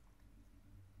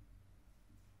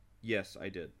 Yes, I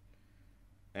did.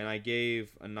 And I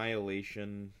gave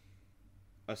Annihilation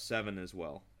a 7 as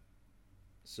well.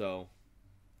 So,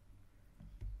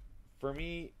 for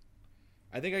me,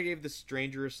 I think I gave The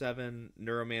Stranger a 7,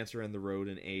 Neuromancer and The Road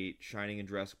an 8, Shining and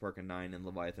Jurassic Park a 9, and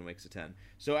Leviathan Wakes a 10.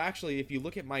 So actually, if you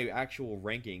look at my actual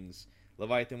rankings,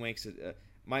 Leviathan Wakes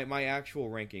my actual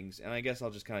rankings, and I guess I'll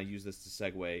just kind of use this to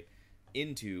segue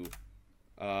into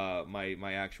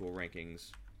my actual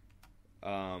rankings.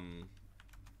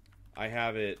 I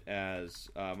have it as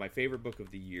my favorite book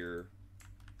of the year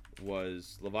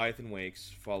was Leviathan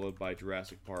Wakes, followed by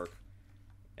Jurassic Park,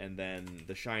 and then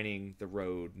The Shining, The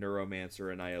Road,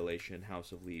 Neuromancer, Annihilation,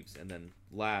 House of Leaves, and then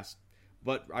last,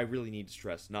 but I really need to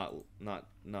stress, not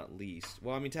least.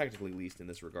 Well, I mean technically least in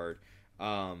this regard,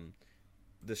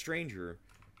 The Stranger.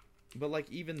 But like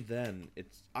even then,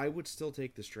 I would still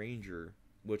take The Stranger,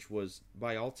 which was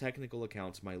by all technical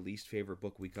accounts my least favorite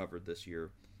book we covered this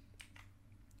year.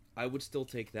 I would still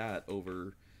take that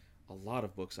over a lot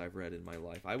of books I've read in my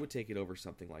life. I would take it over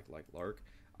something like Lark.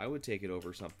 I would take it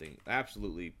over something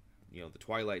absolutely, the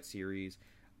Twilight series.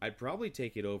 I'd probably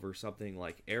take it over something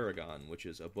like Aragon, which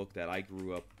is a book that I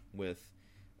grew up with.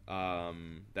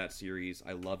 That series,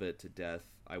 I love it to death.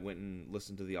 I went and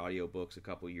listened to the audiobooks a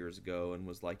couple years ago and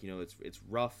was like, it's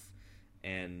rough,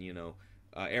 and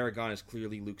Aragon is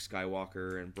clearly Luke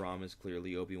Skywalker and Brahm is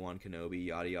clearly Obi-Wan Kenobi,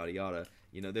 yada yada yada.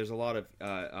 There's a lot of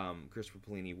Christopher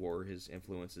Paolini wore his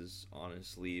influences on his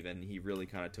sleeve, and he really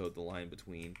kind of towed the line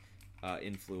between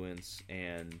influence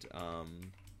and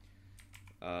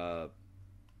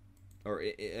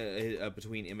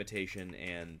between imitation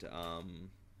and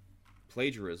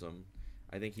plagiarism.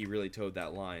 I think he really towed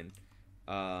that line.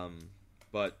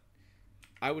 But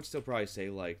I would still probably say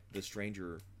like The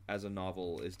Stranger as a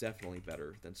novel is definitely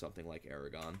better than something like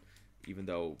Aragon, even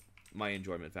though my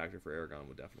enjoyment factor for Aragon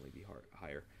would definitely be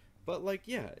higher. But like,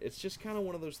 yeah, it's just kind of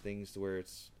one of those things to where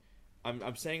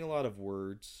I'm saying a lot of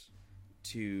words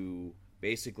to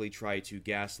basically try to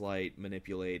gaslight,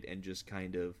 manipulate, and just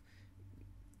kind of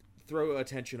throw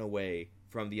attention away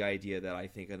from the idea that I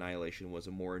think Annihilation was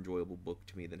a more enjoyable book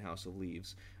to me than House of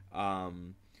Leaves.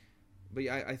 But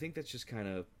yeah, I think that's just kind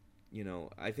of,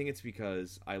 I think it's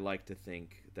because I like to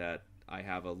think that I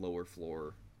have a lower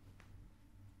floor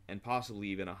and possibly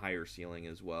even a higher ceiling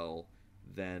as well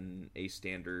than a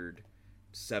standard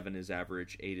 7 is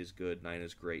average, 8 is good, 9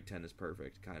 is great, 10 is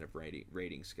perfect kind of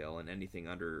rating scale, and anything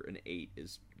under an 8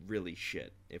 is really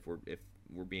shit if we're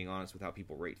being honest with how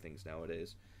people rate things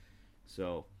nowadays.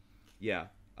 So, yeah,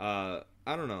 I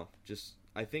don't know,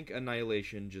 I think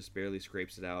Annihilation just barely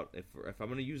scrapes it out. If I'm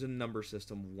going to use a number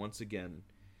system once again,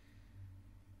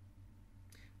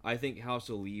 I think House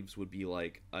of Leaves would be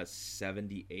like a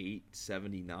 78,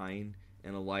 79,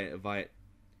 and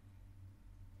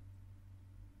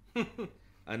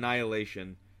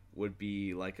Annihilation would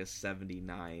be like a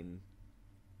 79,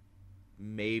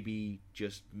 maybe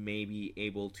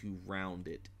able to round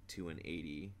it to an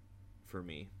 80 for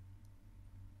me.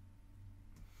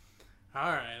 All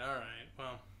right.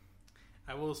 Well,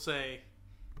 I will say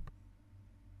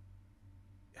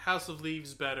House of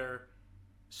Leaves better.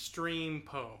 Stream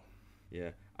Poe.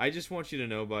 Yeah. I just want you to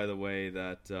know, by the way,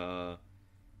 that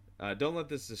don't let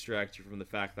this distract you from the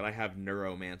fact that I have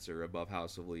Neuromancer above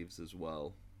House of Leaves as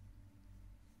well.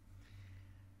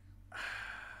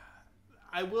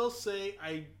 I will say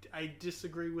I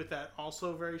disagree with that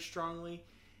also very strongly,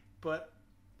 but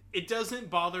it doesn't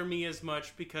bother me as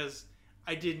much because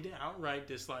I didn't outright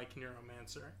dislike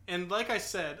Neuromancer. And like I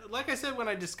said when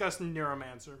I discussed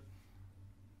Neuromancer,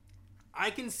 I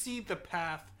can see the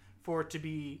path for it to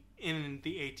be in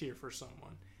the A tier for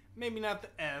someone. Maybe not the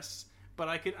S, but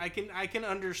I can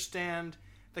understand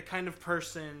the kind of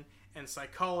person and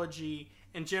psychology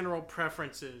and general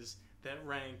preferences that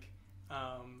rank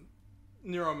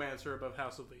Neuromancer above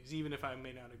House of Leaves, even if I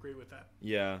may not agree with that.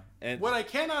 Yeah. And what I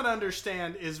cannot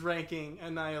understand is ranking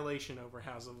Annihilation over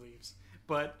House of Leaves.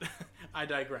 But I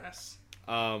digress.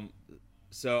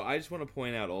 So I just want to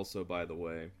point out also, by the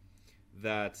way,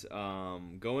 that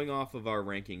going off of our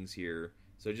rankings here,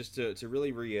 so just to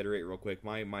really reiterate real quick,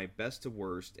 my best to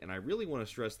worst, and I really want to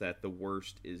stress that the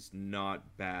worst is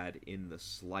not bad in the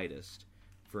slightest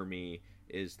for me,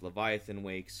 is Leviathan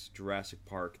Wakes, Jurassic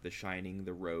Park, The Shining,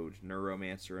 The Road,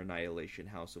 Neuromancer, Annihilation,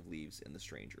 House of Leaves, and The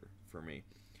Stranger for me.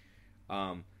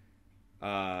 I'm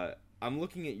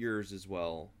looking at yours as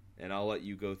well, and I'll let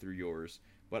you go through yours.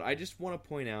 But I just want to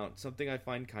point out something I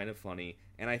find kind of funny,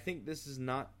 and I think this is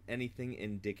not anything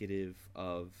indicative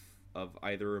of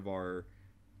either of our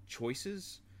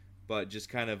choices, but just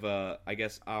kind of I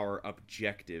guess our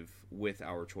objective with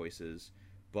our choices.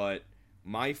 But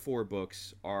my four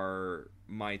books are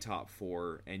my top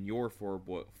four, and your four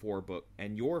books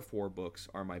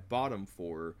are my bottom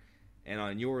four. And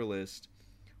on your list,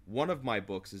 one of my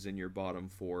books is in your bottom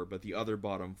four, but the other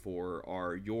bottom four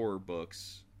are your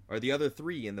books. Or the other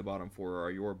three in the bottom four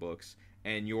are your books,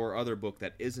 and your other book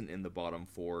that isn't in the bottom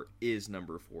four is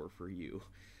number four for you.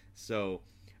 So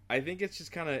I think it's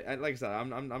just kind of, like I said,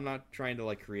 I'm not trying to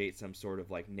like create some sort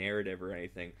of like narrative or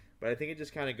anything, but I think it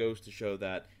just kind of goes to show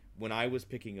that when I was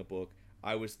picking a book,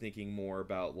 I was thinking more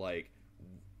about like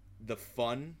the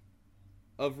fun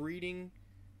of reading,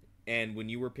 and when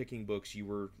you were picking books, you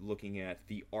were looking at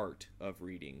the art of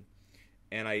reading,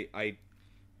 and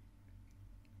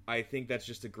I think that's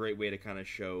just a great way to kind of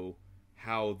show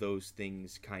how those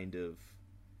things kind of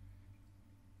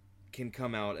can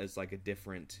come out as like a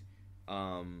different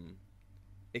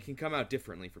it can come out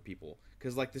differently for people,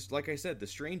 because like I said, The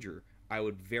Stranger, I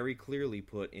would very clearly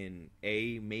put in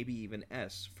A, maybe even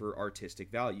S for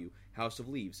artistic value. House of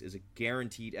Leaves is a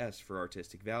guaranteed S for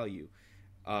artistic value,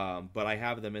 but I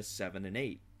have them as 7 and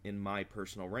 8 in my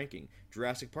personal ranking.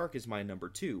 Jurassic Park is my number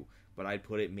 2, but I'd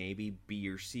put it maybe B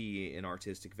or C in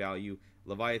artistic value.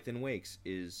 Leviathan Wakes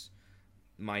is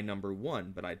my number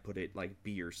 1, but I'd put it like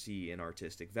B or C in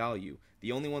artistic value.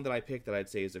 The only one that I picked that I'd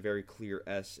say is a very clear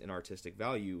S in artistic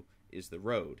value is The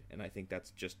Road, and I think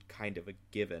that's just kind of a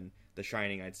given. The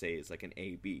Shining, I'd say, is like an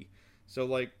A, B. So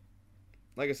like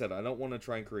I said, I don't want to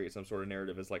try and create some sort of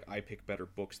narrative as like I pick better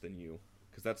books than you,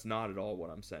 because that's not at all what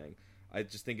I'm saying. I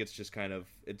just think it's just kind of,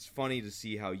 it's funny to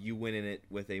see how you went in it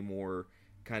with a more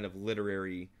kind of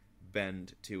literary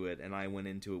bend to it, and I went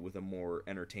into it with a more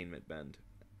entertainment bend.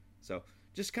 So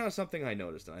just kind of something I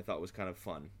noticed and I thought was kind of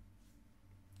fun.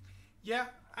 Yeah,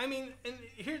 I mean, and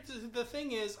here's the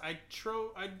thing is, I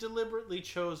deliberately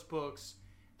chose books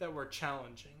that were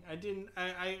challenging.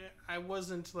 I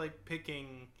wasn't like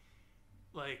picking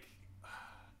like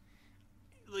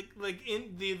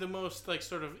in the most like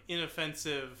sort of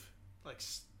inoffensive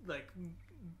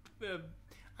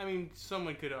I mean,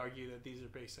 someone could argue that these are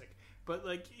basic, but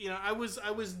like, you know, I was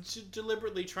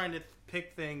deliberately trying to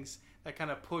pick things that kind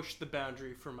of push the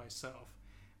boundary for myself,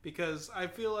 because I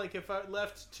feel like if I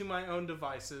left to my own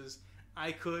devices,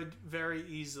 I could very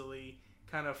easily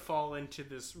kind of fall into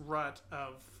this rut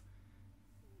of,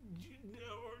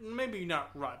 maybe not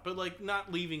rut, but like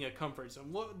not leaving a comfort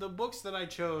zone. The books that I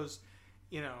chose,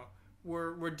 you know,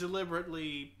 were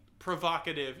deliberately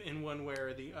provocative in one way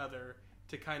or the other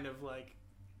to kind of like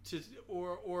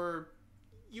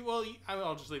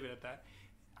I'll just leave it at that.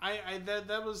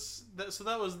 That was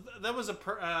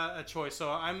a choice. So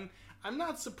I'm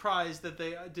not surprised that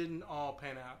they didn't all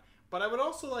pan out. But I would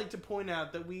also like to point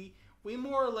out that we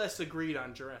more or less agreed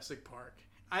on Jurassic Park.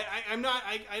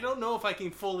 I don't know if I can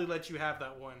fully let you have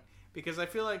that one, because I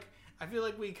feel like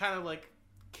we kind of like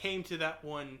came to that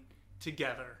one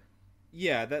together.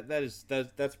 Yeah,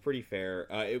 that's pretty fair.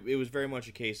 It was very much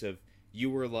a case of, you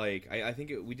were like, I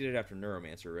think we did it after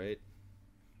Neuromancer, right?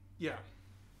 Yeah.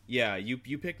 Yeah,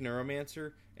 you picked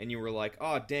Neuromancer, and you were like,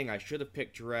 oh, dang, I should have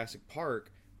picked Jurassic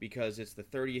Park because it's the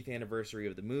 30th anniversary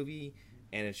of the movie,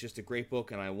 and it's just a great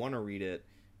book, and I want to read it,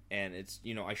 and it's,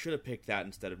 you know, I should have picked that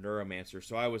instead of Neuromancer.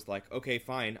 So I was like, okay,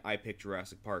 fine, I picked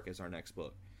Jurassic Park as our next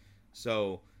book.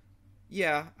 So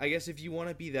yeah, I guess if you want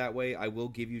to be that way, I will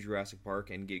give you Jurassic Park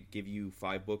and give you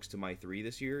 5 books to my 3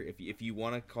 this year. If you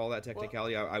want to call that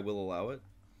technicality, I will allow it.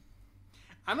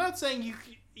 I'm not saying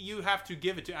you have to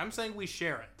give it to. I'm saying we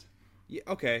share it. Yeah,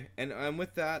 okay. And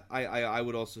with that, I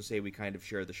would also say we kind of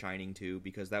share The Shining too,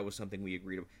 because that was something we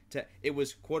agreed to. It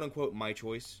was quote unquote my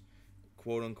choice,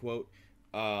 quote unquote.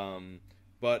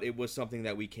 But it was something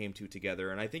that we came to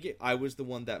together, and I think I was the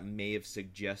one that may have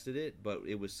suggested it, but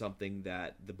it was something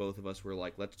that the both of us were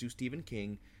like, let's do Stephen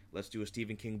King, let's do a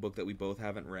Stephen King book that we both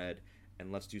haven't read,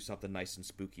 and let's do something nice and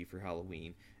spooky for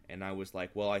Halloween. And I was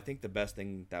like, well, I think the best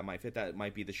thing that might fit that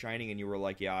might be The Shining, and you were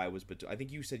like, yeah, I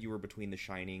think you said you were between The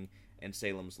Shining and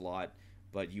Salem's Lot,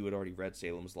 but you had already read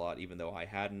Salem's Lot, even though I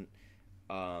hadn't.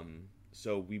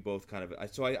 So we both kind of...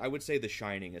 So I would say The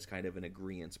Shining is kind of an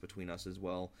agreeance between us as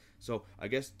well. So I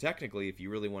guess technically, if you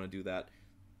really want to do that,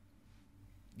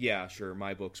 yeah, sure,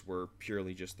 my books were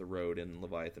purely just The Road and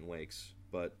Leviathan Wakes.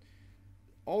 But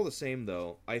all the same,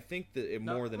 though, I think that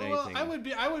more than anything... I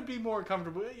would be more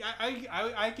comfortable.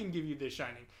 I can give you The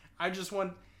Shining. I just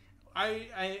want...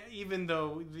 even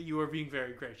though you are being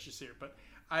very gracious here, but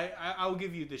I'll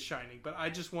give you The Shining. But I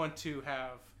just want to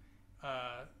have...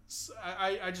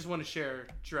 I just want to share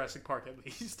Jurassic Park at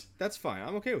least. That's fine.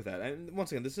 I'm okay with that. And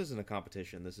once again, this isn't a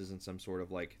competition. This isn't some sort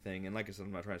of like thing. And like I said,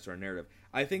 I'm not trying to start a narrative.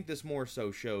 I think this more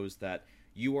so shows that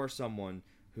you are someone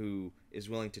who is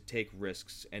willing to take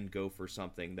risks and go for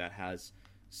something that has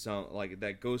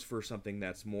that goes for something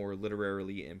that's more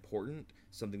literarily important,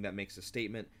 something that makes a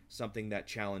statement, something that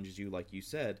challenges you, like you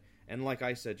said, and like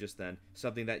I said just then,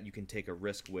 something that you can take a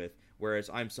risk with. Whereas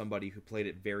I'm somebody who played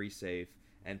it very safe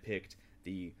and picked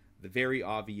the very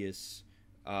obvious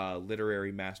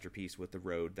literary masterpiece with The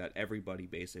Road that everybody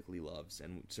basically loves,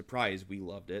 and surprise, we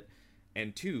loved it.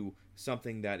 And two,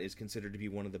 something that is considered to be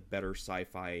one of the better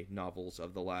sci-fi novels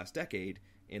of the last decade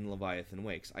in Leviathan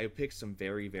Wakes. I picked some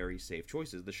very, very safe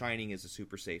choices. The Shining is a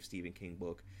super safe Stephen King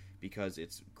book because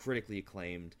it's critically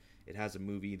acclaimed. It has a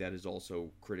movie that is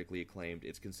also critically acclaimed.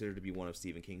 It's considered to be one of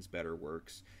Stephen King's better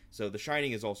works. So The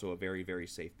Shining is also a very, very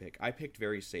safe pick. I picked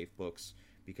very safe books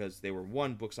because they were,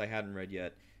 one, books I hadn't read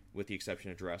yet, with the exception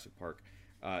of Jurassic Park.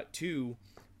 Two,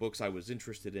 books I was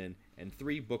interested in. And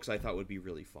three, books I thought would be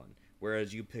really fun.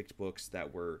 Whereas you picked books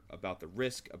that were about the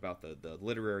risk, about the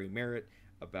literary merit,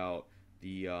 about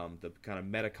the kind of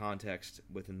meta context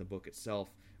within the book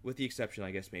itself, with the exception, I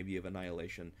guess, maybe of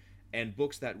Annihilation, and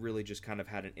books that really just kind of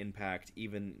had an impact,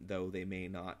 even though they may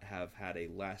not have had a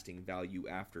lasting value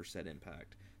after said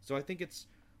impact. So I think it's,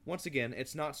 once again,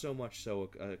 it's not so much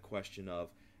so a question of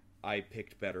I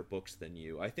picked better books than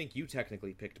you. I think you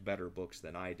technically picked better books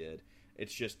than I did.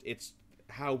 It's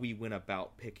how we went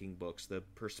about picking books, the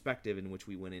perspective in which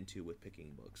we went into with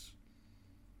picking books.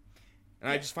 And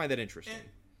yeah, I just find that interesting.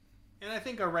 And I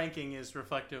think our ranking is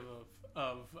reflective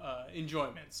of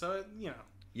enjoyment. So,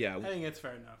 yeah, I think it's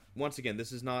fair enough. Once again,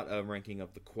 this is not a ranking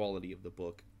of the quality of the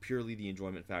book, purely the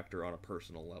enjoyment factor on a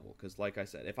personal level. Because like I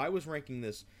said, if I was ranking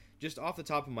this just off the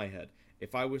top of my head,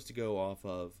 if I was to go off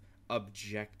of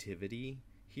objectivity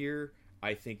here,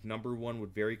 I think number one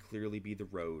would very clearly be The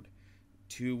Road.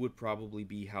 2 would probably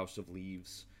be House of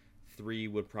Leaves. 3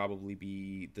 would probably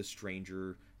be The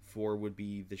Stranger. 4 would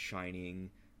be The Shining.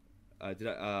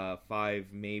 5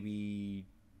 maybe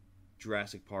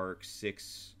Jurassic Park.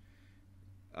 6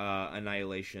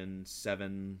 Annihilation.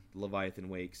 7 Leviathan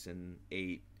Wakes, and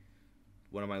 8,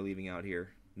 what am I leaving out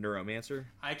here? Neuromancer.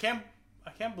 I can't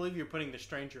believe you're putting The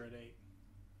Stranger at 8.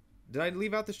 Did I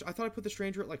leave out I thought I put The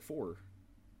Stranger at like 4.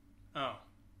 Oh.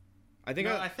 I think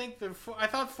I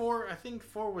thought 4. I think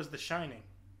 4 was The Shining.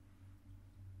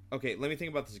 Okay, let me think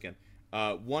about this again.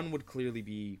 1 would clearly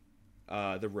be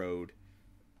The Road.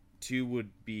 2 would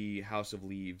be House of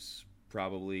Leaves,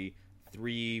 probably.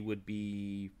 3 would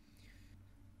be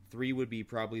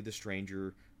probably The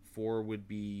Stranger. 4 would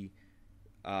be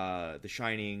The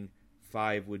Shining.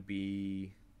 5 would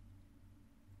be,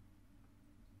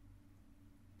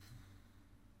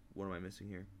 what am I missing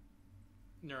here?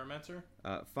 Neuromancer?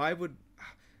 5 would,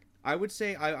 I would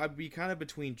say I'd be kind of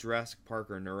between Jurassic Park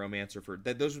or Neuromancer for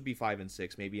that. Those would be 5 and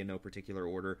 6, maybe in no particular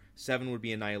order. 7 would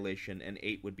be Annihilation, and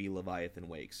 8 would be Leviathan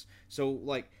Wakes. So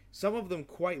like some of them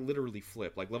quite literally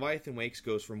flip. Like Leviathan Wakes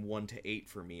goes from 1 to 8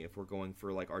 for me if we're going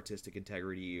for like artistic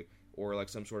integrity or like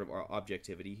some sort of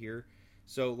objectivity here.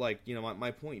 So like,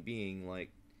 my point being like,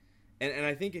 and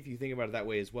I think if you think about it that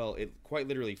way as well, it quite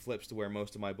literally flips to where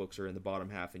most of my books are in the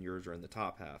bottom half and yours are in the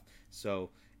top half.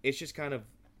 So it's just kind of,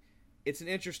 it's an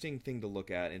interesting thing to look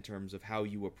at in terms of how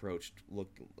you approached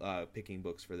picking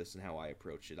books for this and how I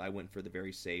approached it. I went for the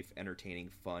very safe, entertaining,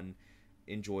 fun,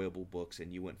 enjoyable books,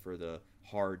 and you went for the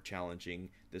hard, challenging,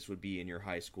 this would be in your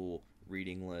high school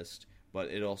reading list, but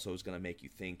it also is going to make you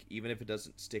think. Even if it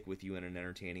doesn't stick with you in an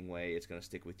entertaining way, it's going to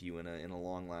stick with you in a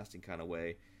long-lasting kind of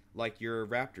way. Like you're a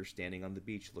raptor standing on the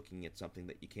beach looking at something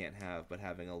that you can't have, but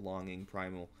having a longing,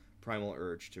 primal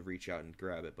urge to reach out and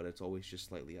grab it, but it's always just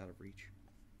slightly out of reach.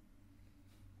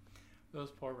 Those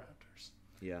poor raptors.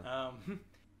 Yeah.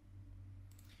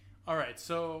 All right,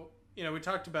 so we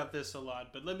talked about this a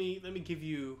lot, but let me give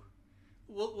you.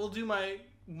 We'll do my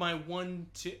 1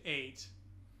 to 8.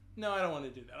 No, I don't want to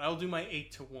do that. I'll do my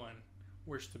 8 to 1,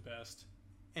 worst to best,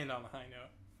 and on a high note.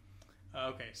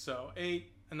 Okay, so 8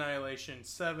 Annihilation,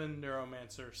 7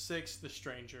 Neuromancer, 6 The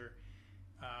Stranger,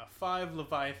 5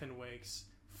 Leviathan Wakes,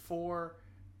 4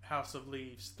 House of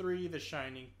Leaves, 3 The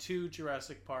Shining, 2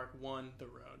 Jurassic Park, 1 The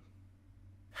Road.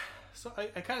 So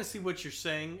I kind of see what you're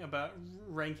saying about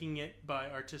ranking it by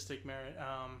artistic merit.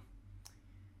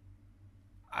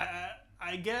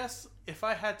 I guess if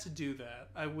I had to do that,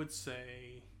 I would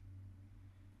say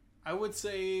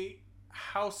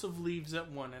House of Leaves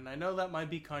at 1, and I know that might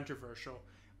be controversial,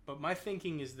 but my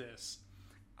thinking is this.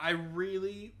 I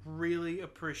really, really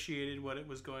appreciated what it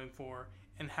was going for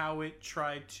and how it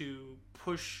tried to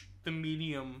push the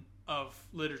medium of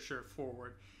literature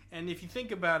forward. And if you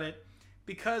think about it,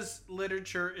 because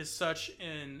literature is such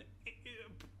in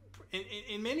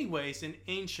many ways an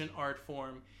ancient art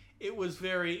form, it was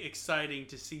very exciting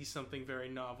to see something very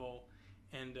novel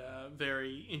and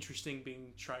very interesting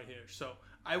being tried here. So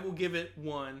I will give it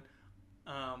 1,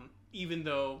 even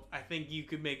though I think you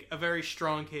could make a very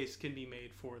strong case can be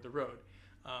made for The Road,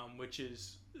 which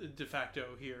is de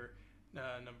facto here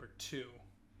number 2.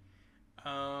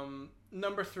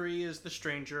 Number 3 is The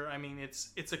Stranger. I mean,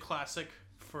 it's a classic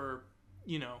for,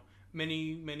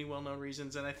 many well-known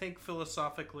reasons, and I think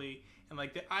philosophically and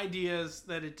like the ideas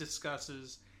that it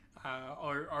discusses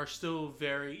are still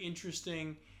very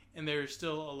interesting, and there's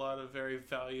still a lot of very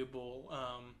valuable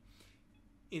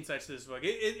insights to this book.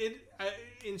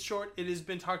 In short, it has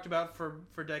been talked about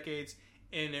for decades,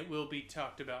 and it will be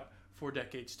talked about for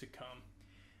decades to come.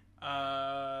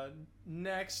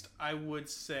 Next, I would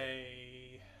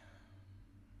say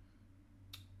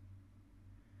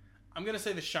I'm gonna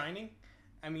say The Shining.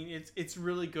 I mean, it's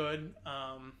really good.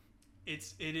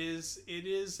 It is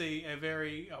a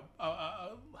very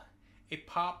a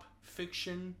pop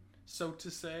fiction, so to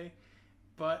say,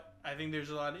 but I think there's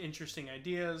a lot of interesting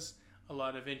ideas, a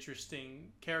lot of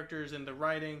interesting characters, and the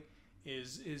writing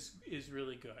is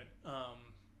really good.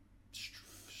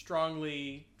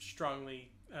 Strongly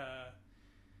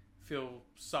feel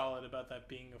solid about that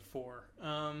being a 4.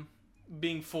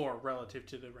 Being 4 relative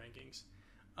to the rankings.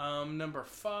 Number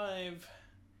 5,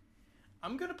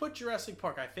 I'm gonna put Jurassic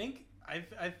Park. I think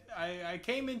I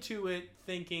came into it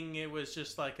thinking it was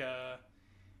just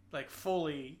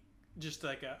fully just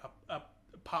like a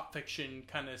pop fiction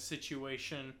kind of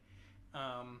situation.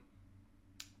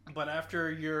 But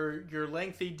after your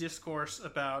lengthy discourse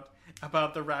about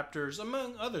the Raptors,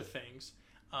 among other things,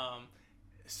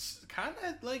 kind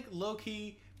of like low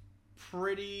key,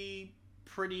 pretty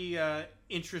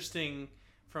interesting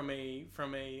from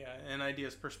an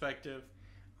ideas perspective.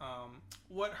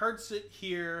 What hurts it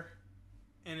here,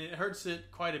 and it hurts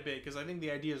it quite a bit because I think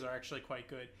the ideas are actually quite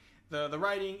good. The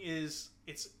writing it's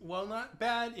not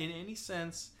bad in any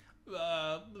sense,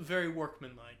 very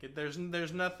workmanlike. There's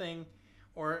nothing,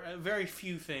 or very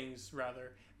few things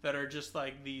rather, that are just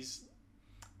like these,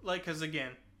 like, because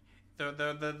again,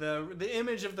 the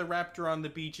image of the raptor on the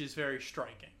beach is very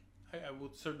striking. I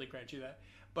will certainly grant you that.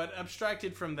 But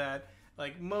abstracted from that,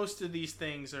 like, most of these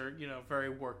things are, very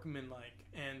workmanlike,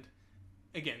 and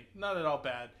again, not at all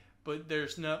bad, but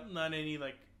there's not any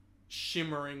like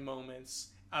shimmering moments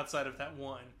outside of that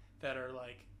one that are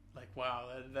like wow,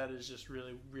 that is just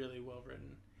really well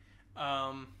written.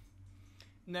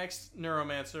 Next,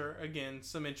 Neuromancer. Again,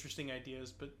 some interesting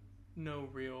ideas, but no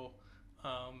real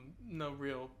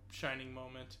shining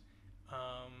moment.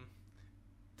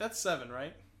 That's 7,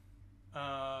 right?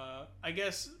 I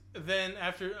guess then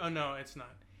after. Oh no, it's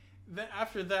not. Then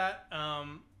after that,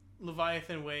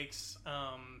 Leviathan Wakes.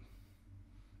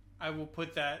 I will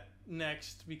put that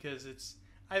next because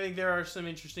I think there are some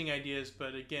interesting ideas,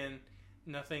 but again,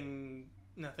 nothing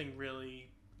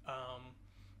really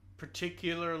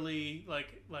particularly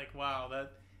like wow,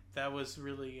 that was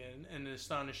really an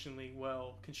astonishingly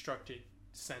well constructed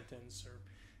sentence or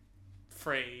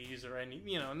phrase or any,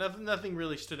 nothing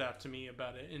really stood out to me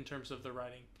about it in terms of the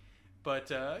writing. But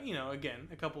again,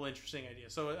 a couple interesting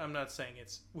ideas. So I'm not saying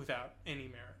it's without any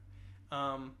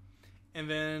merit. And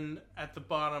then at the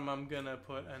bottom, I'm gonna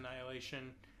put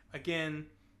Annihilation. Again,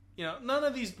 none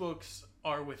of these books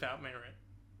are without merit.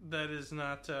 That is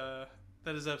not.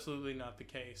 That is absolutely not the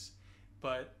case.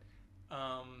 But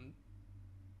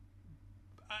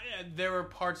there were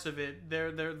parts of it there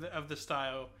of the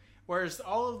style. Whereas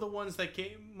most of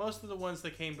the ones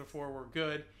that came before were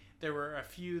good. There were a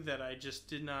few that I just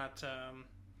did not.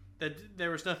 That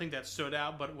there was nothing that stood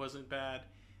out, but it wasn't bad.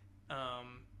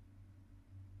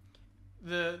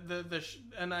 The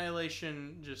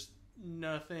Annihilation, just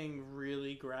nothing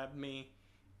really grabbed me.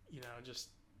 Just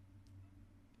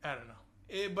I don't know.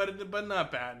 But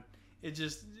not bad. It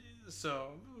just,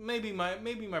 so maybe my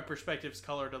perspective's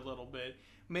colored a little bit.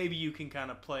 Maybe you can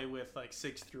kind of play with like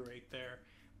 6 through 8 there,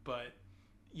 but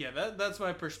yeah, that's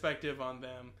my perspective on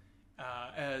them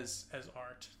as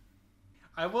art.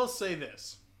 I will say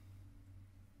this: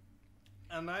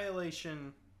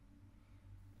 Annihilation,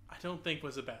 I don't think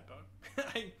was a bad book.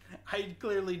 I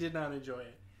clearly did not enjoy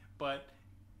it, but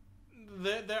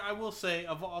I will say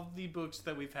of all the books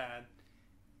that we've had,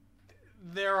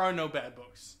 there are no bad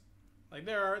books. Like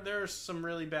there are some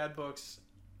really bad books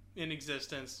in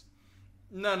existence.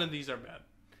 None of these are bad.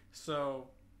 So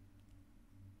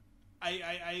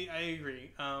I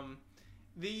agree.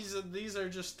 These are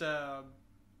just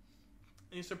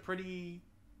these are pretty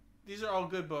these are all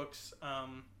good books.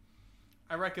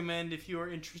 I recommend, if you are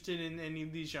interested in any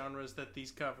of these genres that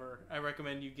these cover, I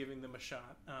recommend you giving them a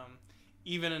shot.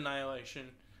 Even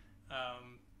Annihilation.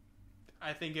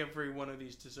 I think every one of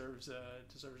these deserves a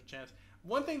chance.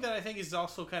 One thing that I think is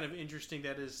also kind of interesting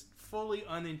that is fully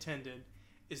unintended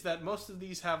is that most of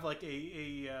these have like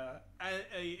a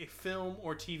film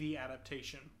or TV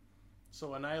adaptation.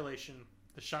 So Annihilation,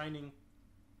 The Shining,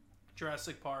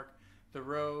 Jurassic Park, The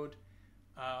Road,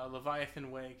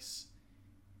 Leviathan Wakes,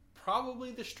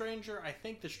 probably The Stranger. I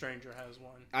think The Stranger has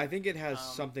one. I think it has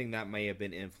something that may have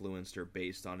been influenced or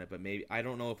based on it, but maybe I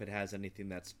don't know if it has anything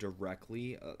that's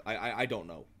directly. I don't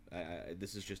know.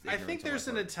 This is just. I think there's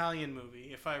an Italian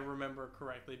movie, if I remember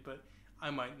correctly, but I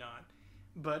might not.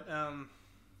 But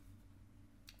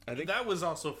I think that was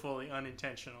also fully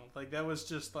unintentional. Like that was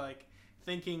just like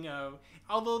thinking of.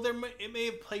 Although it may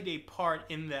have played a part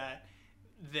in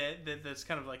that's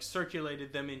kind of like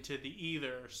circulated them into the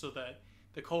either, so that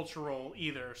the cultural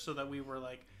either, so that we were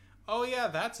like, oh yeah,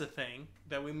 that's a thing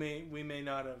that we may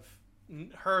not have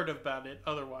heard about it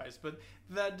otherwise, but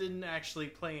that didn't actually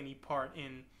play any part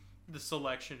in the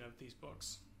selection of these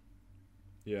books.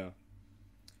 Yeah.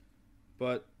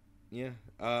 But yeah,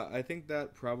 I think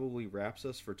that probably wraps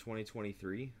us for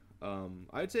 2023.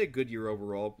 I'd say a good year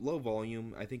overall. Low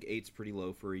volume. I think 8's pretty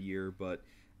low for a year, but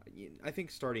I think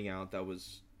starting out that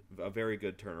was a very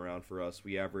good turnaround for us.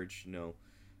 We averaged,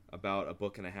 about a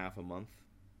book and a half a month.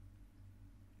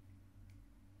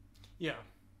 Yeah.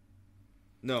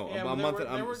 No, a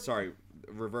month. Sorry,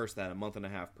 reverse that. A month and a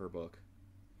half per book.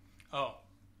 Oh,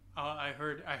 I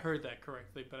heard that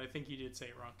correctly, but I think you did say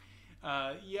it wrong.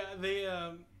 Yeah, they,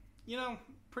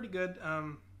 pretty good.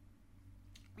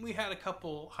 We had a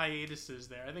couple hiatuses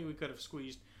there. I think we could have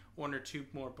squeezed one or two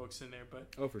more books in there,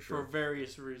 but for sure, for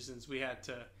various reasons, we had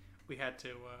to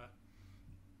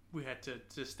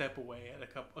step away at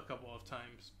a couple of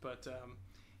times. But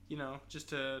just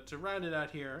to round it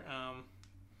out here,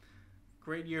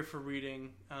 great year for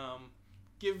reading.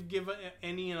 Give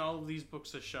any and all of these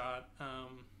books a shot.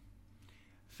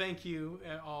 Thank you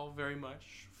all very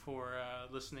much for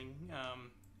listening.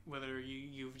 Whether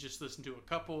you've just listened to a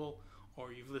couple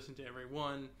or you've listened to every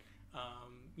one,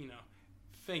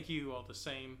 thank you all the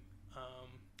same.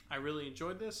 I really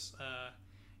enjoyed this.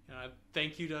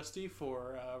 Thank you, Dusty,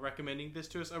 for recommending this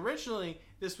to us. Originally,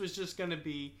 this was just going to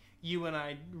be you and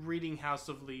I reading House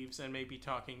of Leaves and maybe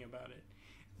talking about it.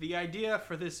 The idea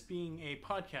for this being a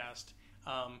podcast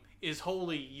is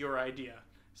wholly your idea.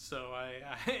 So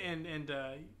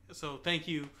so thank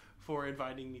you for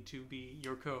inviting me to be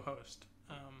your co-host.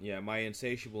 Yeah, my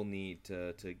insatiable need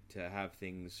to have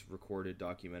things recorded,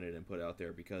 documented, and put out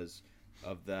there because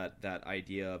of that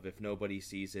idea of if nobody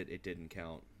sees it, it didn't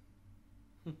count.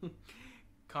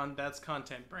 That's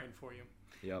content brain for you.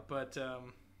 Yep. But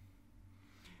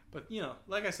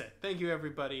like I said, thank you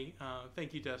everybody.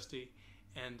 Thank you, Dusty,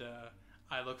 and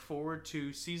I look forward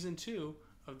to season 2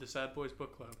 of the Sad Boys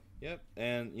Book Club. Yep,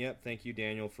 and thank you,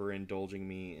 Daniel, for indulging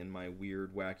me in my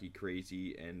weird, wacky,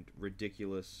 crazy, and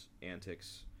ridiculous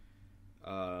antics.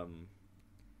 I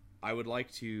would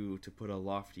like to put a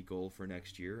lofty goal for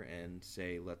next year and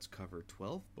say let's cover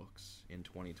 12 books in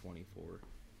 2024.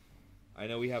 I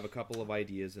know we have a couple of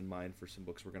ideas in mind for some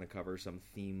books we're going to cover, some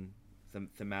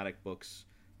thematic books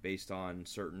based on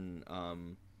certain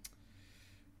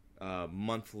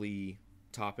monthly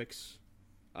topics.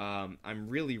 I'm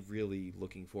really, really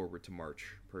looking forward to March,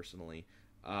 personally.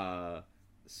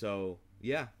 So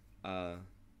yeah,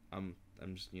 I'm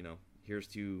just, here's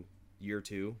to year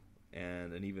 2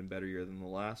 and an even better year than the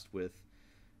last with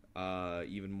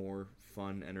even more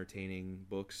fun, entertaining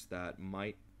books that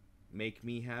might make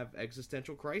me have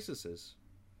existential crises.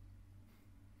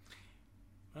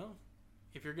 Well,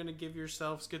 if you're going to give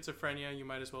yourself schizophrenia, you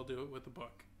might as well do it with a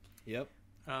book. Yep.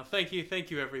 Thank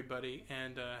you, everybody,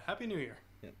 and Happy New Year.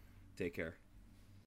 Yep. Take care.